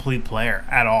not a complete player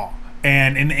at all.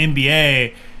 And in the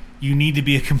NBA, you need to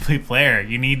be a complete player.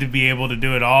 You need to be able to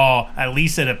do it all, at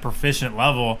least at a proficient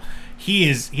level. He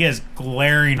has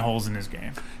glaring holes in his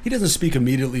game. He doesn't speak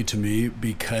immediately to me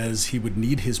because he would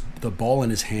need the ball in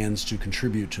his hands to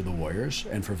contribute to the Warriors,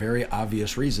 and for very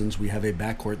obvious reasons, we have a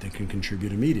backcourt that can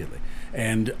contribute immediately.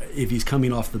 And if he's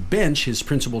coming off the bench, his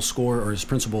principal score or his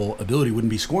principal ability wouldn't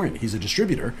be scoring. He's a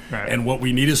distributor, Right. and what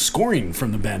we need is scoring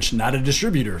from the bench, not a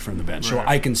distributor from the bench. So Right.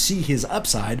 I can see his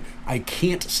upside. I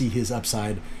can't see his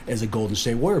upside as a Golden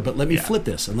State Warrior. But let me flip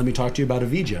this, and let me talk to you about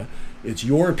Avdija. It's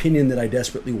your opinion that I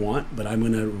desperately want, but I'm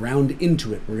going to round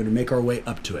into it. We're going to make our way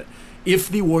up to it. If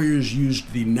the Warriors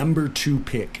used the number 2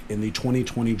 pick in the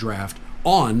 2020 draft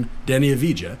on Deni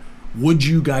Avdija, would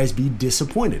you guys be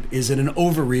disappointed? Is it an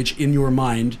overreach in your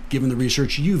mind, given the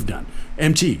research you've done?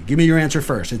 MT, give me your answer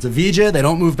first. It's Avdija. They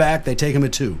don't move back. They take him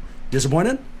at 2.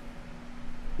 Disappointed?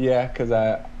 Yeah, because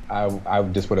I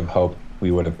just would have hoped we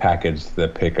would have packaged the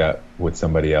pickup with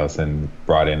somebody else and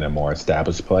brought in a more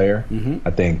established player. Mm-hmm.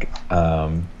 I think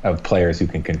of players who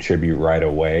can contribute right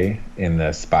away in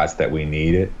the spots that we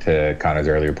need it, to Connor's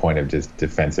earlier point of just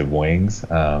defensive wings,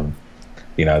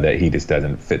 that he just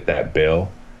doesn't fit that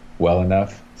bill well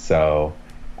enough. So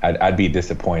I'd be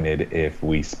disappointed if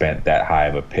we spent that high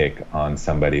of a pick on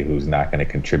somebody who's not going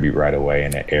to contribute right away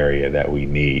in an area that we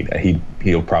need.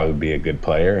 He'll probably be a good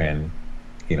player, and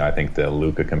I think the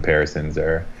Luka comparisons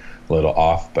are a little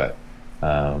off, but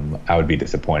I would be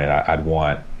disappointed. I'd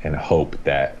want and hope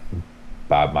that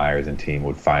Bob Myers and team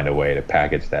would find a way to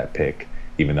package that pick,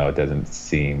 even though it doesn't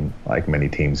seem like many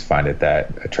teams find it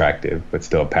that attractive, but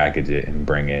still package it and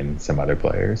bring in some other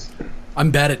players. I'm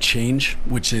bad at change,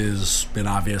 which has been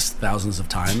obvious thousands of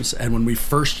times. And when we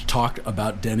first talked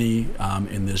about Deni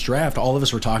in this draft, all of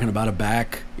us were talking about a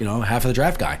back, half of the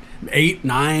draft guy. 8,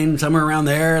 9, somewhere around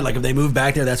there. Like, if they move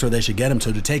back there, that's where they should get him.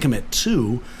 So to take him at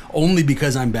 2, only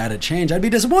because I'm bad at change, I'd be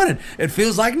disappointed. It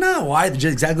feels like, no, why?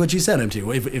 Exactly what you said, MT.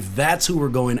 If that's who we're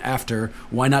going after,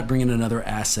 why not bring in another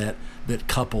asset that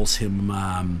couples him,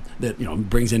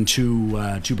 brings in two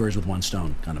birds with one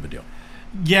stone kind of a deal?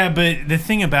 Yeah, but the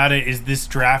thing about it is this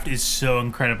draft is so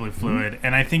incredibly fluid,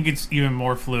 and I think it's even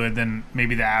more fluid than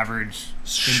maybe the average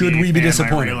Should NBA we be fan might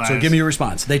disappointed? realize. So give me your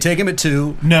response. They take him at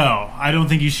 2. No, I don't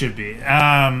think you should be.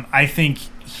 I think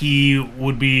he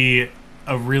would be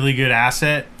a really good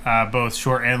asset, both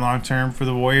short and long term for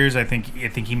the Warriors. I think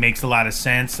he makes a lot of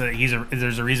sense.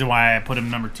 There's a reason why I put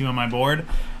him number 2 on my board.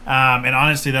 And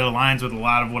honestly, that aligns with a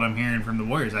lot of what I'm hearing from the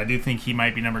Warriors. I do think he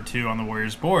might be number 2 on the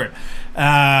Warriors board.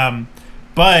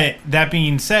 But that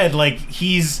being said, like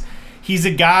he's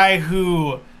a guy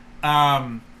who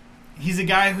he's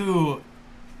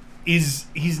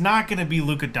not going to be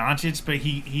Luka Doncic, but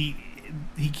he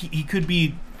could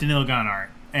be Danilo Gallinari.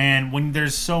 And when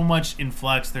there's so much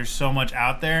influx, there's so much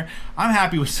out there. I'm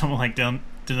happy with someone like Danilo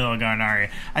Gallinari.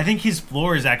 I think his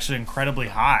floor is actually incredibly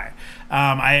high.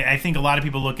 I think a lot of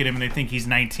people look at him and they think he's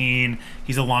 19.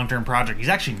 He's a long-term project. He's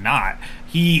actually not.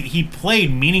 He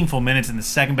played meaningful minutes in the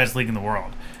second best league in the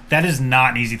world. That is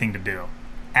not an easy thing to do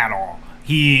at all.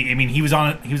 He was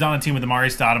on a team with Amari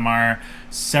Stoudemire,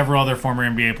 several other former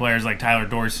NBA players like Tyler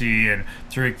Dorsey and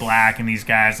Tariq Black and these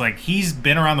guys. Like, he's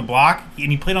been around the block, and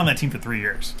he played on that team for 3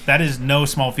 years. That is no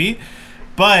small feat.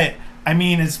 But I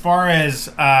mean, as far as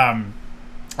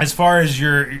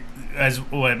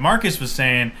what Marcus was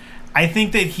saying, I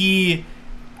think that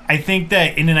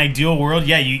in an ideal world,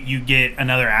 yeah, you get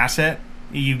another asset.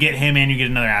 You get him and you get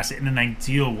another asset in an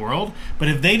ideal world. But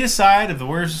if the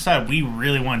Warriors decide we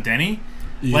really want Denny,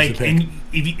 and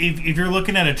if you're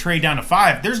looking at a trade down to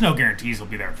 5, there's no guarantees he'll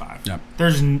be there at 5. Yep.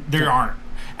 There aren't.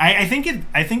 I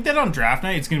think that on draft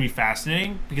night it's going to be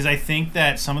fascinating because I think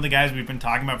that some of the guys we've been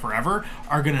talking about forever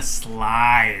are going to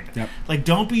slide. Yep. Like,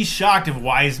 don't be shocked if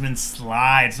Wiseman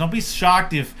slides. Don't be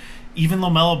shocked if even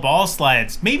LaMelo Ball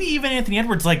slides. Maybe even Anthony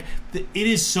Edwards. Like, it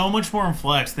is so much more in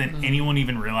flex than anyone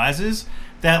even realizes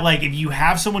that, like, if you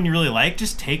have someone you really like,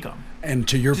 just take them. And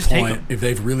to your point, if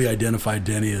they've really identified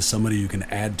Denny as somebody you can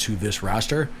add to this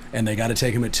roster, and they got to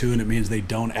take him at 2, and it means they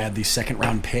don't add the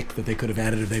second-round pick that they could have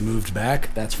added if they moved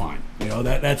back, that's fine. You know,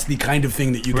 that's the kind of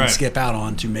thing that you can skip out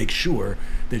on to make sure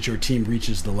that your team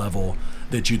reaches the level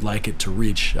that you'd like it to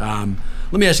reach. Let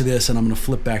me ask you this, and I'm going to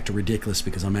flip back to ridiculous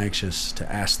because I'm anxious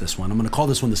to ask this one. I'm going to call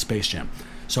this one the Space Jam.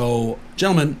 So,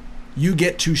 gentlemen, you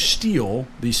get to steal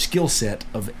the skill set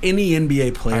of any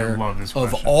NBA player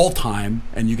of all time,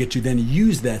 and you get to then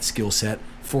use that skill set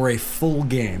for a full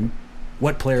game.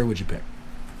 What player would you pick?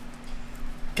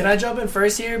 Can I jump in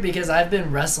first here? Because I've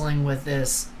been wrestling with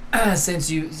this since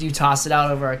you tossed it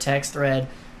out over our text thread.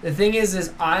 The thing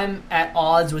is I'm at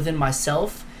odds within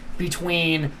myself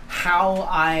between how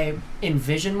I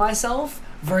envision myself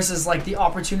versus, like, the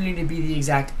opportunity to be the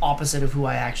exact opposite of who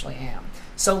I actually am.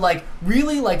 So, like,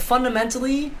 really, like,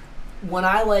 fundamentally, when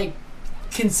I, like,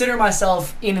 consider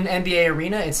myself in an NBA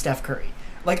arena, it's Steph Curry.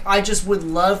 Like, I just would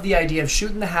love the idea of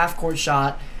shooting the half-court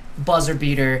shot, buzzer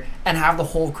beater, and have the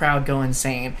whole crowd go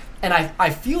insane. And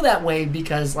I feel that way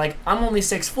because, like, I'm only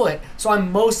 6 foot, so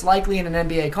I'm most likely in an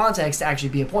NBA context to actually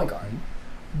be a point guard.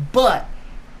 But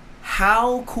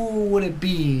how cool would it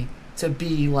be to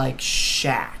be, like,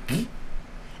 Shaq?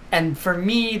 And for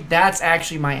me, that's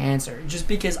actually my answer. Just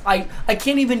because I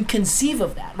can't even conceive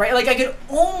of that, right? Like, I could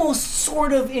almost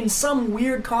sort of, in some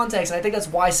weird context, and I think that's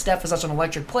why Steph is such an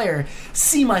electric player,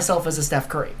 see myself as a Steph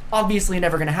Curry. Obviously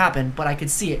never going to happen, but I could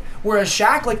see it. Whereas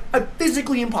Shaq, like,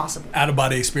 physically impossible.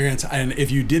 Out-of-body experience. And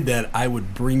if you did that, I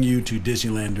would bring you to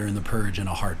Disneyland during The Purge in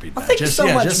a heartbeat. Well, thank you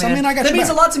so much, man. That means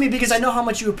a lot to me because I know how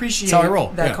much you appreciate that's how I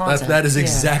roll. That content. That is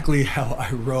exactly how I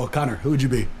roll. Connor, who would you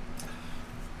be?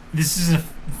 This is a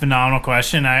phenomenal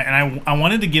question. I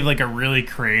wanted to give, like, a really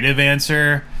creative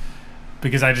answer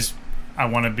because I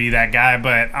want to be that guy.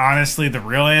 But honestly, the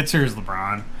real answer is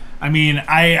LeBron. I mean,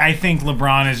 I think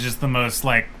LeBron is just the most,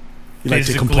 like,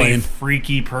 physically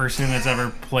freaky person that's ever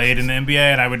played in the NBA,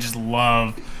 and I would just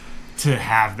love to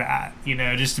have that, you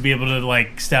know, just to be able to,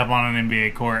 like, step on an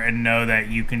NBA court and know that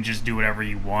you can just do whatever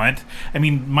you want. I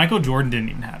mean, Michael Jordan didn't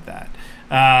even have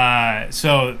that.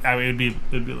 So it would be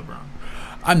LeBron.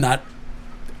 I'm not.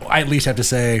 I at least have to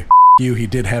say you. He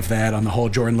did have that on the whole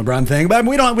Jordan LeBron thing, but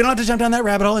we don't have to jump down that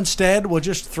rabbit hole. Instead, we'll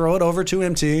just throw it over to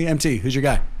MT. MT, who's your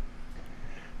guy?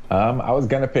 I was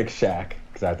gonna pick Shaq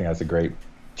because I think that's a great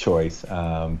choice.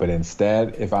 But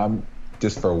instead, if I'm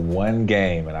just for one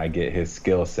game and I get his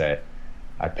skill set,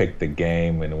 I picked the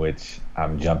game in which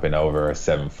I'm jumping over a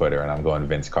 7-footer and I'm going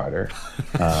Vince Carter.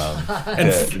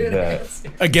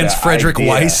 Against Frederick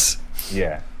Weiss.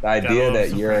 Yeah. The idea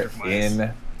that you're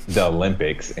in the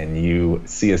Olympics and you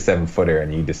see a 7-footer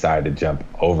and you decide to jump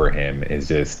over him is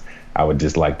just, I would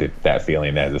just like that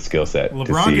feeling as a skill set. LeBron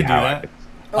to see could how do that.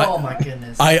 Oh my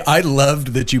goodness. I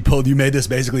loved that you made this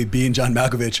basically being John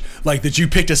Malkovich, like that you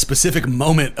picked a specific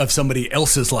moment of somebody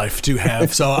else's life to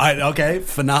have. So okay,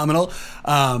 phenomenal.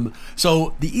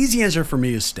 So the easy answer for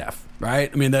me is Steph. right?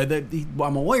 I mean,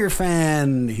 I'm a Warrior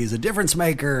fan. He's a difference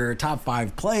maker, top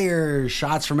 5 player,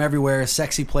 shots from everywhere,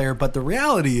 sexy player. But the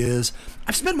reality is,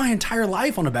 I've spent my entire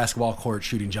life on a basketball court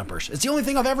shooting jumpers. It's the only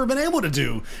thing I've ever been able to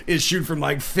do is shoot from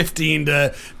like 15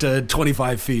 to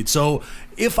 25 feet. So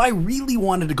if I really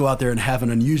wanted to go out there and have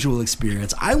an unusual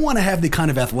experience, I want to have the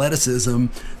kind of athleticism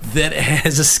that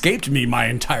has escaped me my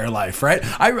entire life, right?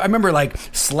 I remember like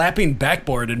slapping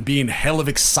backboard and being hell of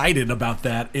excited about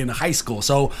that in high school.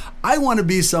 So I want to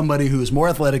be somebody who is more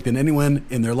athletic than anyone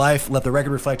in their life. Let the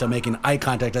record reflect. I'm making eye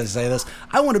contact as I say this.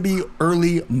 I want to be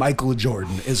early Michael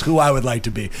Jordan is who I would like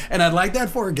to be. And I'd like that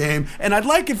for a game. And I'd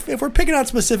like, if we're picking out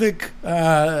specific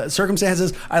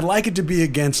circumstances, I'd like it to be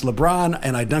against LeBron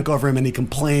and I dunk over him and he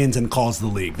complains and calls the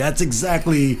league. That's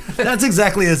exactly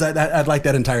as I'd like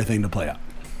that entire thing to play out.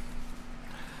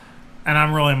 And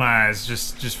I'm rolling my eyes,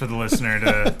 just for the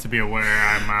listener to be aware.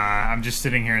 I'm just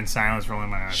sitting here in silence, rolling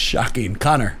my eyes. Shocking.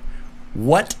 Connor,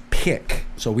 what pick?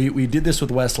 So we did this with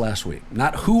Wes last week.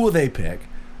 Not who will they pick,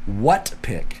 what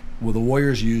pick will the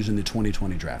Warriors use in the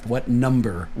 2020 draft? What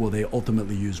number will they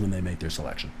ultimately use when they make their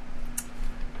selection?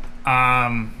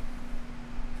 That's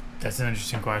an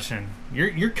interesting question.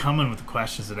 You're coming with the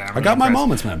questions today. I got my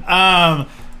moments, man.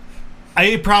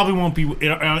 It probably won't be.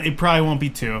 It probably won't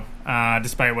be 2,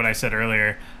 despite what I said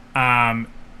earlier.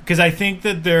 Because I think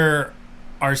that there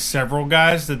are several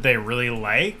guys that they really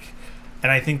like,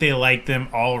 and I think they like them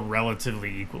all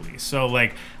relatively equally. So,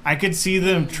 like, I could see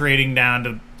them trading down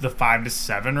to the 5 to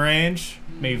 7 range,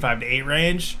 maybe 5 to 8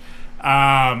 range.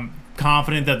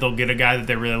 Confident that they'll get a guy that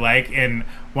they really like, and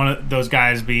one of those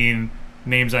guys being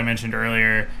names I mentioned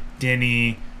earlier: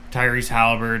 Denny, Tyrese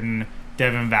Halliburton,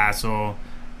 Devin Vassell.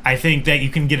 I think that you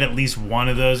can get at least one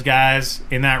of those guys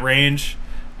in that range.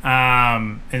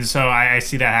 And so I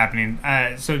see that happening.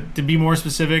 So to be more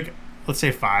specific, let's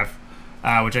say 5,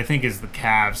 which I think is the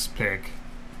Cavs pick.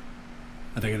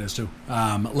 I think it is too.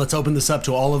 Let's open this up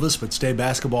to all of us, but stay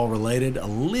basketball related. A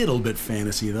little bit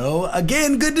fantasy, though.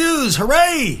 Again, good news.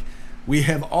 Hooray! We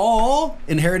have all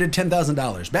inherited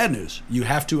 $10,000. Bad news. You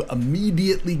have to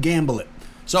immediately gamble it.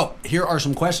 So here are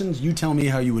some questions. You tell me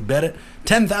how you would bet it.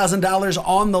 $10,000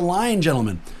 on the line,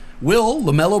 gentlemen. Will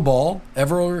LaMelo Ball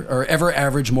ever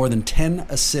average more than 10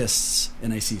 assists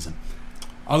in a season?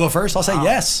 I'll go first. I'll say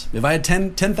yes. If I had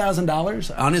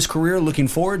 $10,000 on his career looking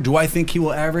forward, do I think he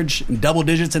will average double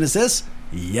digits in assists?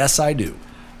 Yes, I do.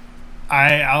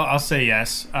 I'll say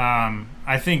yes.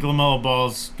 I think LaMelo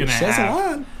Ball's gonna have. Says a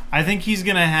lot. I think he's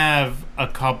gonna have a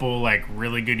couple like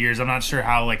really good years. I'm not sure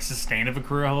how like sustained of a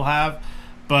career he'll have,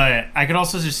 but I could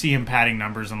also just see him padding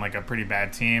numbers on like a pretty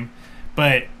bad team.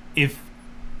 But if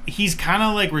he's kind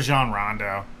of like Rajon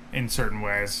Rondo in certain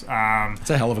ways, it's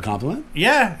a hell of a compliment.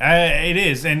 Yeah, it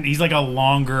is, and he's like a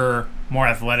longer, more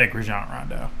athletic Rajon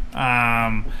Rondo.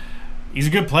 He's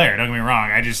a good player. Don't get me wrong.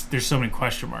 There's so many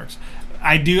question marks.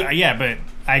 But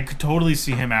I could totally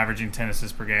see him averaging 10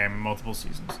 assists per game in multiple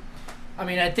seasons. I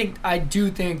mean, I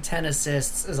do think 10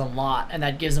 assists is a lot, and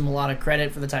that gives him a lot of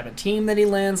credit for the type of team that he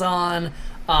lands on,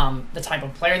 the type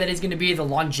of player that he's going to be, the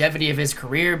longevity of his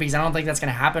career, because I don't think that's going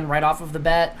to happen right off of the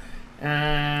bet.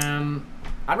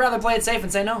 I'd rather play it safe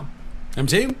and say no.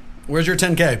 MT, where's your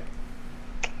 10K?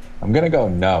 I'm gonna go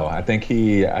no. I think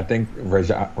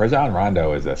Rajon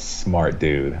Rondo is a smart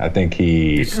dude. I think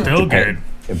he's still good.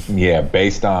 Yeah,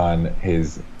 based on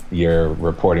your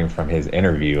reporting from his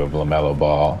interview of LaMelo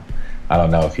Ball, I don't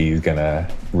know if he's gonna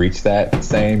reach that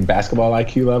same basketball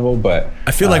IQ level, but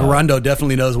I feel like Rondo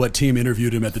definitely knows what team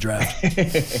interviewed him at the draft.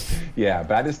 Yeah,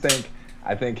 but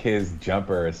I think his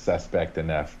jumper is suspect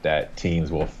enough that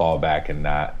teams will fall back and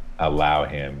not allow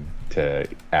him to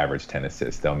average 10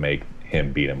 assists. They'll make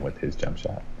him beat him with his jump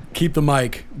shot. Keep the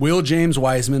mic. Will James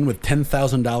Wiseman, with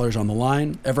 $10,000 on the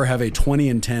line, ever have a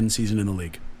 20-10 season in the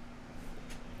league?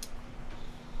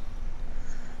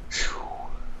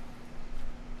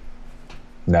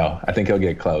 No, I think he'll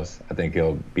get close. I think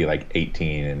he'll be like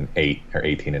 18-8 or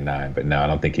 18-9. But no, I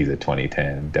don't think he's a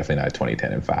 20-10. Definitely not a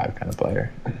 20-10-5 kind of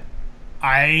player.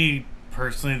 I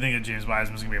personally think that James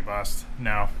Wiseman's gonna be a bust.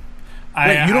 No.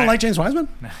 Wait, you don't like James Wiseman?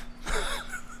 No.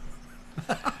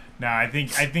 No, I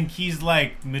think he's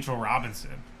like Mitchell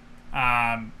Robinson.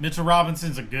 Mitchell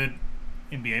Robinson's a good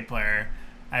NBA player.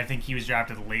 I think he was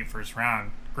drafted late first round.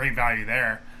 Great value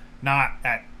there. Not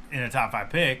in a top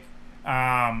 5 pick.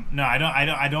 No,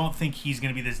 I don't think he's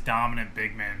going to be this dominant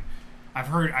big man. I've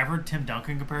heard Tim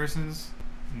Duncan comparisons.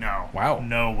 No. Wow.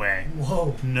 No way.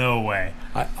 Whoa. No way.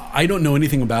 I don't know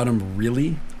anything about him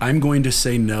really. I'm going to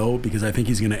say no because I think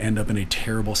he's going to end up in a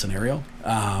terrible scenario,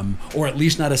 or at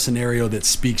least not a scenario that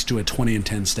speaks to a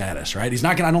 20-10 status. Right? He's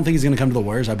not going. I don't think he's going to come to the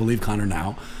Warriors. I believe Connor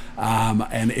now,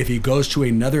 and if he goes to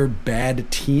another bad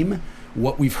team.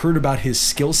 What we've heard about his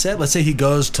skill set, let's say he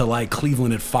goes to like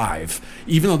Cleveland at 5,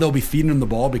 even though they'll be feeding him the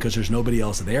ball because there's nobody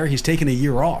else there, he's taken a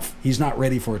year off. He's not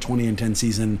ready for a 20-10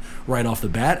 season right off the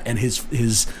bat, and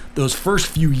his those first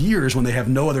few years when they have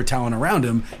no other talent around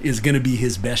him is going to be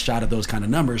his best shot at those kind of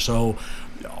numbers. So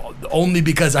only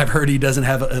because I've heard he doesn't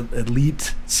have an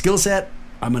elite skill set,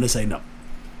 I'm going to say no.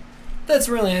 That's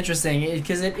really interesting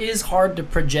because it is hard to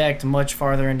project much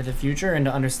farther into the future and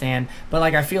to understand. But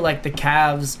like I feel like the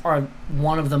Cavs are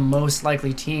one of the most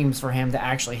likely teams for him to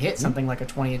actually hit something like a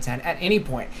 20-10 at any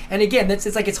point. And again,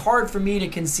 it's hard for me to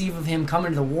conceive of him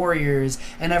coming to the Warriors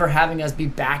and ever having us be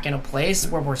back in a place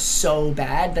where we're so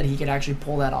bad that he could actually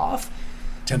pull that off.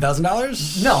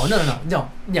 $10,000?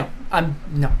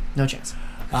 No chance.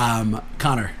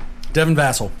 Connor. Devin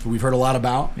Vassell, who we've heard a lot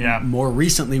about. Yeah. More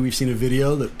recently, we've seen a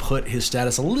video that put his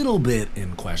status a little bit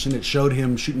in question. It showed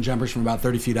him shooting jumpers from about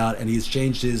 30 feet out, and he's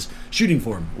changed his shooting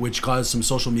form, which caused some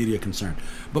social media concern.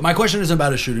 But my question isn't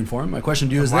about his shooting form. My question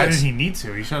to you is Why this. did he need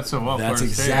to? He shot so well. That's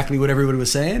Florida State. exactly what everybody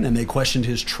was saying, and they questioned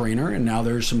his trainer, and now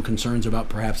there's some concerns about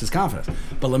perhaps his confidence.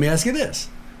 But let me ask you this.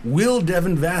 Will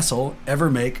Devin Vassell ever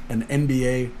make an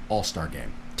NBA All-Star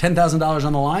game? $10,000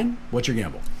 on the line? What's your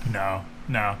gamble? No.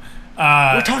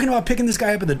 We're talking about picking this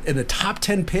guy up in a top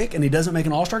 10 pick, and he doesn't make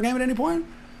an All-Star game at any point?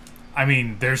 I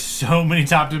mean, there's so many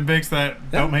top 10 picks that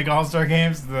don't make All-Star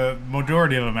games. The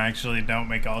majority of them actually don't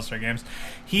make All-Star games.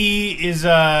 He is,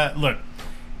 look,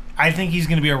 I think he's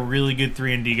going to be a really good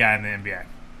 3-and-D guy in the NBA.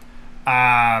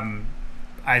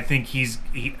 I think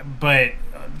but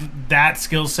that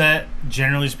skill set,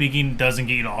 generally speaking, doesn't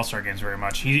get you to All-Star games very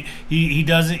much. He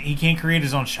can't create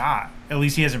his own shot. At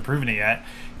least he hasn't proven it yet.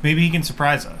 Maybe he can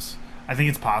surprise us. I think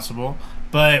it's possible,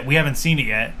 but we haven't seen it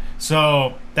yet.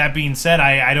 So that being said,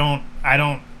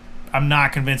 I'm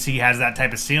not convinced he has that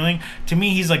type of ceiling. To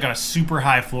me, he's like a super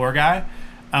high floor guy.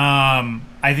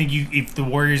 I think if the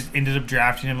Warriors ended up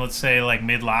drafting him, let's say like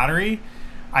mid-lottery,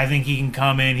 I think he can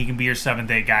come in, he can be your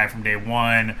 7th-8 guy from day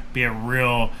one, be a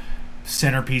real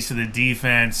centerpiece of the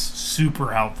defense,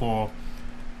 super helpful.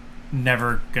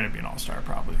 Never going to be an all-star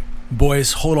probably.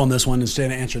 Boys, hold on this one and stay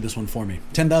and answer this one for me.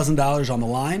 $10,000 on the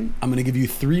line. I'm going to give you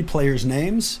 3 players'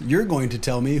 names. You're going to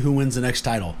tell me who wins the next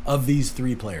title of these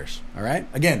 3 players. All right?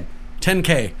 Again,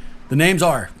 $10K. The names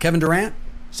are Kevin Durant,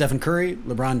 Stephen Curry,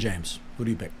 LeBron James. Who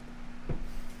do you pick?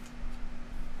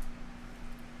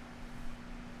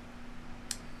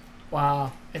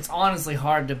 Wow. It's honestly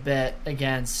hard to bet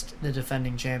against the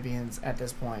defending champions at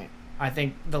this point. I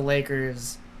think the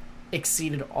Lakers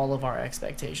exceeded all of our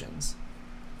expectations.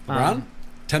 LeBron?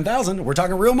 10,000. We're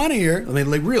talking real money here. I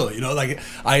mean, like real.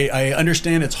 I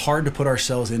understand it's hard to put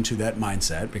ourselves into that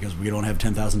mindset because we don't have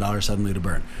 $10,000 suddenly to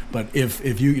burn. But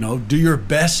if you do your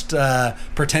best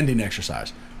pretending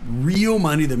exercise, real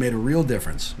money that made a real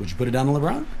difference, would you put it down to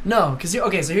LeBron? No, because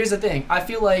so here's the thing. I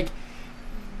feel like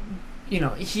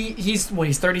he's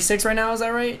 36 right now. Is that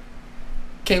right?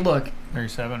 Okay, look.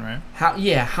 37, right?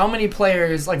 How many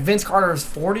players, like Vince Carter is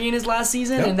 40 in his last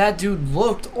season, and that dude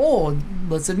looked old.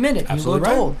 Let's admit it. Absolutely he looked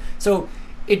right. old. So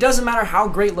it doesn't matter how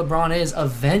great LeBron is,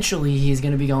 eventually he's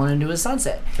going to be going into his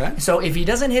sunset. Okay. So if he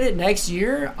doesn't hit it next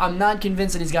year, I'm not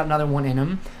convinced that he's got another one in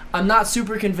him. I'm not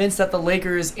super convinced that the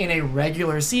Lakers in a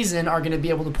regular season are going to be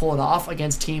able to pull it off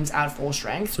against teams at full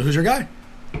strength. So who's your guy?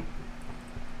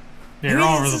 Yeah, you're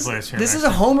all over the place here. This is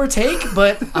a homer take,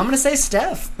 but I'm going to say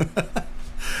Steph.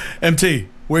 MT,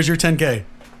 where's your 10K?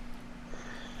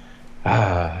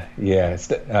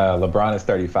 LeBron is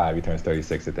 35. He turns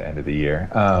 36 at the end of the year.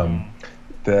 I'm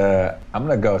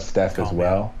gonna go Steph as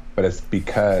well, but it's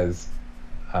because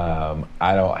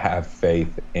I have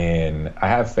faith in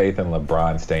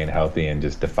LeBron staying healthy and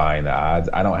just defying the odds.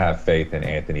 I don't have faith in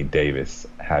Anthony Davis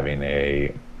having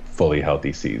a fully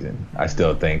healthy season. I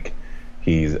still think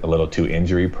he's a little too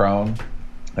injury prone.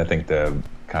 I think the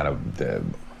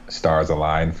stars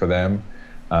aligned for them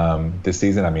this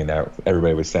season. I mean,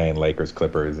 everybody was saying Lakers,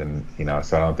 Clippers, and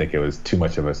so I don't think it was too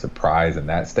much of a surprise in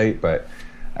that state. But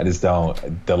I just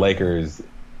don't. The Lakers,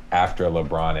 after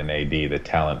LeBron and AD, the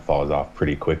talent falls off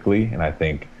pretty quickly, and I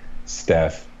think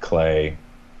Steph, Clay,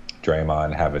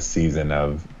 Draymond have a season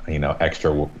of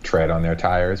extra tread on their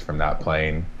tires from not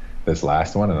playing this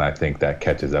last one, and I think that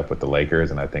catches up with the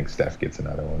Lakers, and I think Steph gets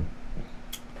another one.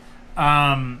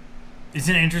 It's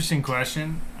an interesting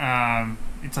question.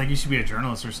 It's like you should be a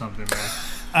journalist or something, man.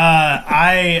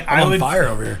 I'm on would fire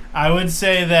over here. I would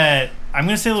say that I'm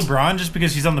going to say LeBron just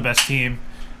because he's on the best team.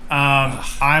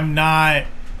 I'm not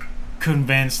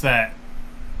convinced that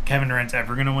Kevin Durant's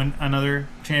ever going to win another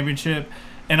championship.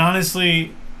 And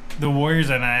honestly, the Warriors,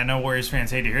 and I know Warriors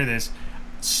fans hate to hear this,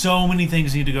 so many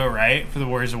things need to go right for the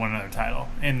Warriors to win another title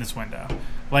in this window.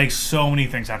 Like, so many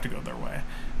things have to go their way.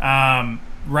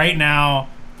 Right now,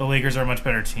 the Lakers are a much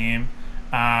better team.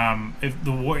 If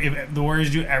the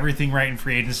Warriors do everything right in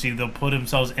free agency, they'll put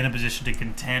themselves in a position to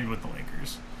contend with the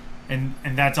Lakers, and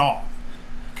that's all,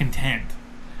 contend.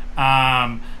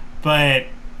 But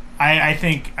I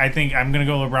think I'm gonna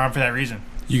go LeBron for that reason.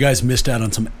 You guys missed out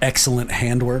on some excellent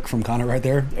handwork from Connor right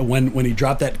there. When he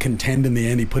dropped that contend in the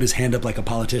end, he put his hand up like a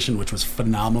politician, which was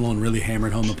phenomenal and really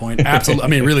hammered home the point. Absolutely. I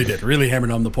mean, really did. Really hammered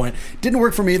home the point. Didn't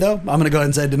work for me, though. I'm going to go ahead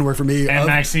and say it didn't work for me. And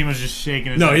Maxime was just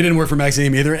shaking his No, head. he didn't work for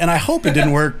Maxime either. And I hope it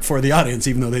didn't work for the audience,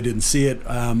 even though they didn't see it.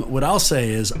 What I'll say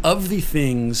is, of the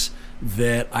things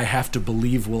that I have to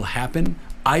believe will happen,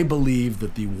 I believe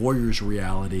that the Warriors'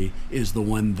 reality is the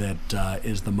one that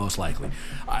is the most likely.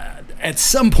 At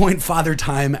some point, Father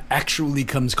Time actually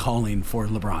comes calling for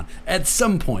LeBron. At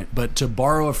some point. But to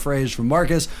borrow a phrase from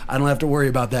Marcus, I don't have to worry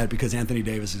about that because Anthony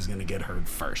Davis is going to get hurt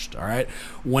first. All right?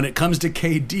 When it comes to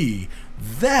KD,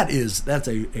 that's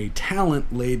a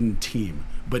talent-laden team.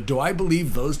 But do I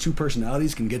believe those two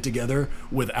personalities can get together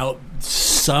without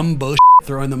some bullshit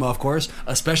throwing them off course,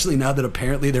 especially now that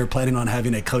apparently they're planning on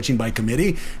having a coaching by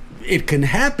committee? It can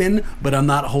happen, but I'm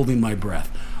not holding my breath.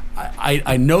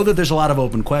 I know that there's a lot of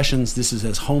open questions. This is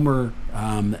as Homer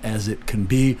as it can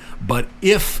be. But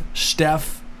if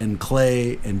Steph and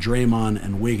Clay and Draymond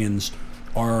and Wiggins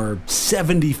are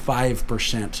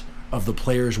 75% of the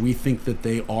players we think that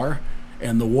they are,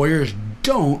 and the Warriors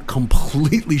don't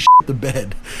completely shit the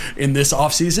bed in this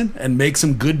offseason and make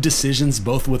some good decisions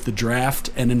both with the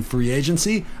draft and in free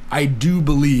agency, I do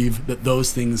believe that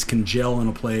those things can gel in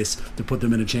a place to put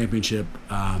them in a championship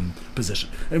position.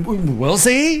 And we'll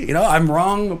see. You know, I'm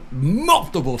wrong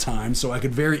multiple times, so I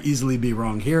could very easily be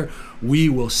wrong here. We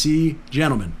will see.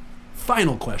 Gentlemen,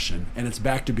 final question, and it's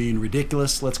back to being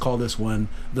ridiculous. Let's call this one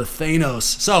the Thanos.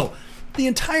 So, the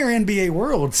entire NBA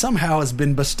world somehow has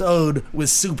been bestowed with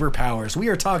superpowers. We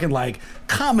are talking like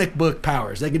comic book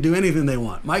powers. They can do anything they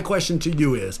want. My question to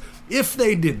you is, if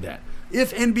they did that,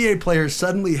 if NBA players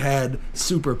suddenly had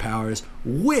superpowers,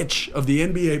 which of the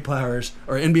NBA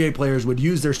players would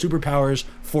use their superpowers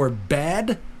for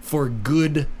bad, for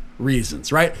good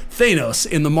reasons, right? Thanos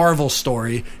in the Marvel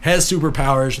story has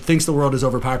superpowers, thinks the world is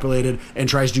overpopulated, and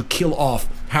tries to kill off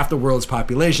half the world's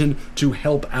population to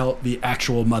help out the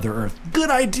actual Mother Earth. Good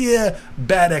idea,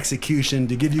 bad execution.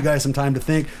 To give you guys some time to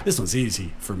think, this one's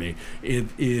easy for me. It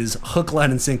is hook, line,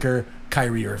 and sinker,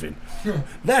 Kyrie Irving.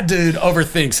 That dude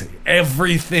overthinks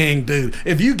everything, dude.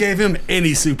 If you gave him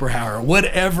any superpower,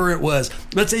 whatever it was,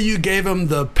 let's say you gave him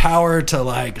the power to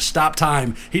like stop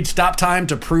time, he'd stop time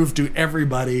to prove to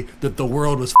everybody that the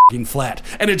world was fucking flat.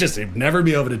 And he'd never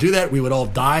be able to do that. We would all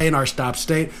die in our stop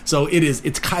state. So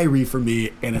it's Kyrie for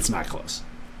me, and it's not close.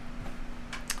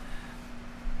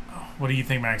 What do you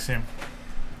think, Maxime?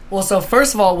 Well, so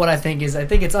first of all, what I think it's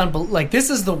like this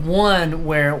is the one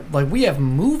where like we have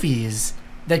movies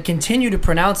that continue to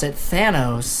pronounce it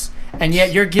Thanos, and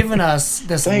yet you're giving us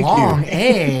this long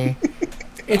A.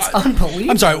 It's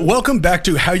unbelievable. I'm sorry. Welcome back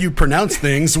to How You Pronounce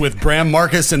Things with Bram,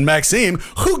 Marcus, and Maxime.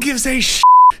 Who gives a shit?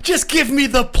 Just give me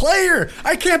the player.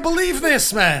 I can't believe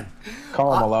this, man.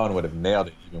 Karl Malone would have nailed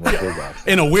it even with his accent.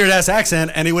 In a weird-ass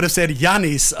accent, and he would have said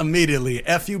Giannis immediately.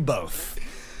 F you both.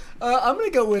 I'm going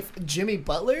to go with Jimmy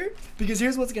Butler, because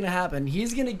here's what's going to happen.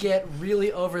 He's going to get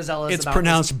really overzealous It's about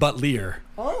pronounced Butler.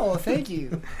 Oh, thank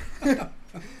you.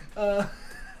 Because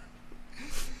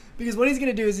what he's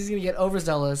going to do is he's going to get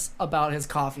overzealous about his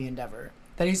coffee endeavor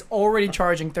that he's already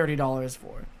charging $30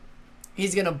 for.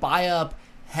 He's going to buy up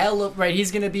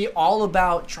he's going to be all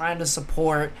about trying to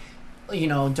support,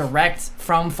 direct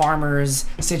from farmers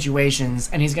situations,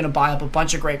 and he's going to buy up a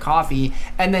bunch of great coffee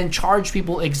and then charge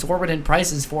people exorbitant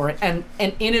prices for it and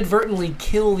inadvertently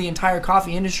kill the entire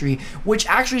coffee industry, which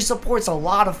actually supports a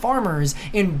lot of farmers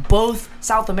in both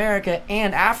South America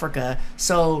and Africa.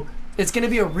 So it's going to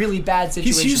be a really bad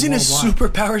situation. He's using his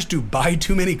worldwide. superpowers to buy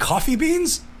too many coffee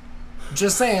beans?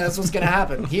 Just saying, that's what's going to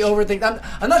happen. He overthinks.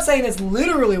 I'm not saying that's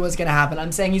literally what's going to happen.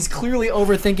 I'm saying he's clearly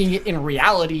overthinking it in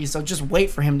reality, so just wait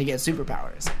for him to get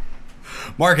superpowers.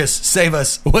 Marcus, save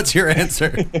us. What's your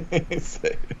answer?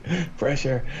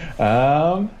 Pressure.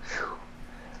 I'm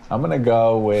going to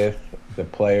go with the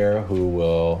player who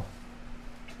will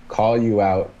call you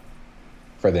out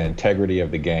for the integrity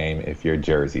of the game if your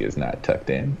jersey is not tucked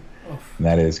in. And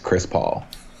that is Chris Paul.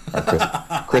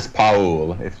 Or Chris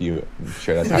Paul, I'm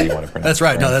sure that's how you want to pronounce it. That's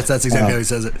right. No, that's exactly how he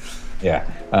says it. Yeah.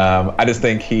 I just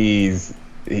think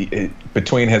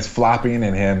between his flopping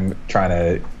and him trying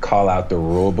to call out the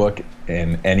rule book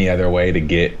in any other way to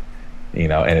get,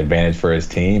 an advantage for his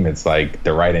team, it's like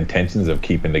the right intentions of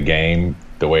keeping the game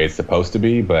the way it's supposed to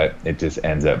be, but it just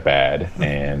ends up bad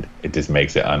and it just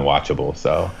makes it unwatchable.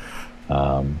 So,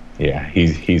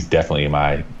 he's definitely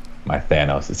my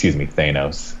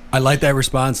Thanos. I like that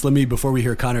response. Before we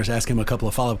hear Connor's, ask him a couple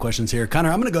of follow-up questions here.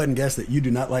 Connor, I'm going to go ahead and guess that you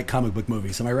do not like comic book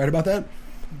movies. Am I right about that?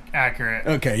 Accurate.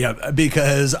 Okay, yeah,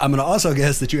 because I'm going to also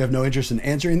guess that you have no interest in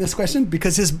answering this question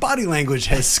because his body language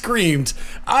has screamed,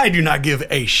 I do not give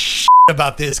a shit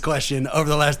about this question over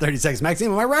the last 30 seconds.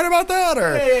 Maxime, am I right about that?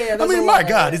 Or Yeah, I mean, my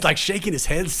God, he's like shaking his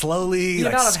head slowly,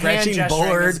 like scratching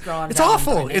bored. It's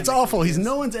awful. It's awful.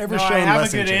 No one's ever shown I have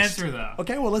less a good interest. answer, though.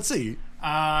 Okay, well, let's see.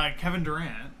 Kevin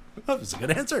Durant. Oh, that's a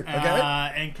good answer. Okay.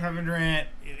 And Kevin Durant,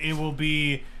 it will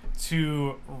be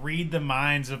to read the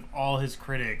minds of all his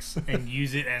critics and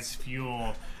use it as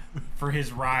fuel for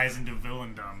his rise into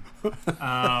villaindom.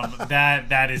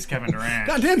 That is Kevin Durant.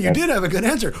 God damn, you did have a good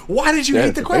answer. Why did you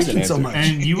hate the question so much?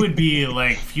 And you would be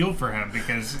like fuel for him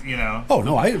because Oh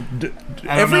no, I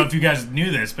don't know if you guys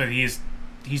knew this, but he's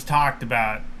talked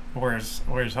about Warriors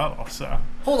Huddle. So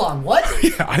hold on, what?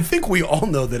 Yeah, I think we all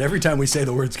know that every time we say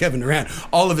the words Kevin Durant,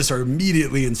 all of us are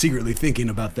immediately and secretly thinking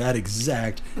about that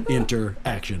exact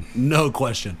interaction. No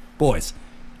question, boys.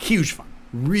 Huge fun.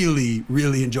 Really,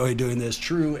 really enjoy doing this.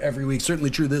 True every week.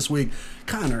 Certainly true this week.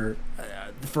 Connor,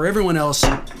 for everyone else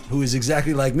who is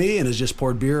exactly like me and has just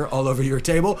poured beer all over your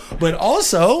table, but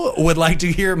also would like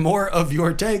to hear more of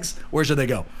your takes, where should they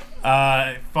go?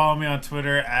 Follow me on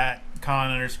Twitter at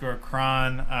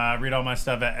Con_Cron. Read all my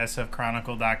stuff at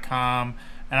sfchronicle.com.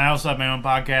 And I also have my own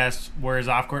podcast, Warriors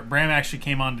Off Court. Bram actually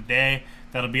came on today.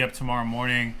 That'll be up tomorrow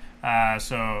morning.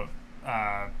 Friday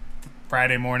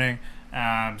morning.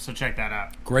 So check that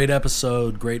out. Great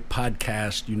episode, great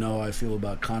podcast. You know how I feel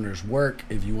about Connor's work.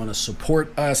 If you want to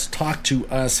support us, talk to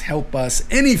us, help us,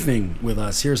 anything with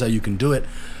us, here's how you can do it.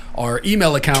 Our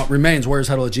email account remains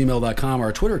warriorshuddle@gmail.com.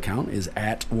 Our Twitter account is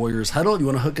at Warriors Huddle. If you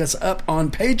want to hook us up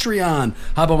on Patreon,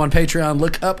 hop up on Patreon,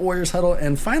 look up Warriors Huddle.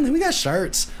 And finally, we got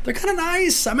shirts. They're kind of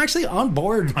nice. I'm actually on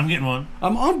board. I'm getting one.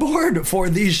 I'm on board for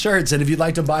these shirts. And if you'd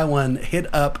like to buy one,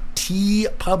 hit up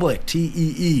TeePublic,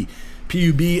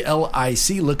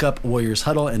 TeePublic. Look up Warriors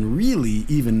Huddle. And really,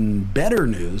 even better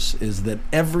news is that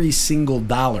every single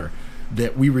dollar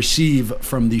that we receive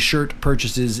from the shirt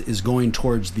purchases is going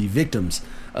towards the victims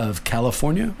of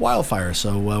California wildfire.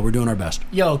 So we're doing our best.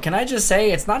 Yo, can I just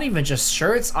say, it's not even just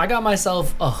shirts. I got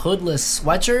myself a hoodless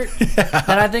sweatshirt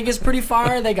that I think is pretty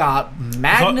fire. They got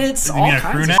magnets, all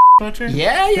kinds of sweatshirt?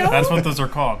 Yeah, yo. That's what those are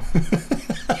called.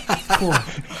 Cool.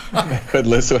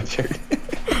 Hoodless sweatshirt.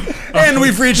 And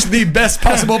we've reached the best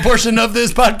possible portion of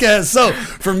this podcast. So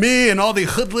for me and all the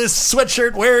hoodless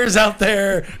sweatshirt wearers out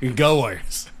there, go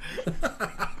Warriors.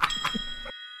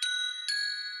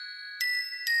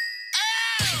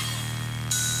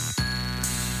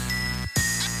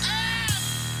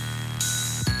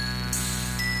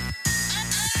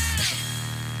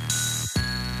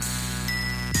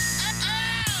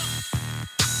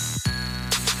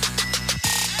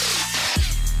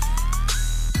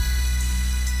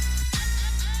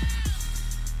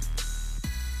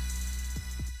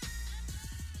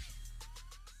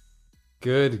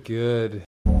 Good.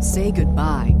 Say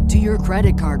goodbye to your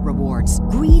credit card rewards.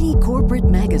 Greedy corporate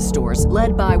mega stores,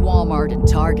 led by Walmart and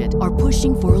Target, are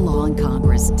pushing for a law in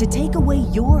Congress to take away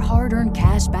your hard-earned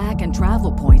cash back and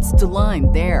travel points to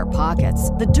line their pockets.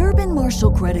 The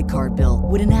Durbin-Marshall credit card bill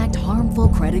would enact harmful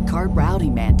credit card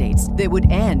routing mandates that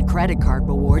would end credit card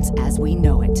rewards as we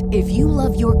know it. If you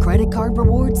love your credit card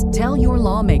rewards, tell your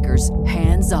lawmakers,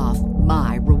 hands off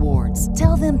my rewards.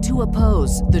 Tell them to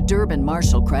oppose the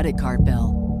Durbin-Marshall credit card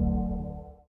bill.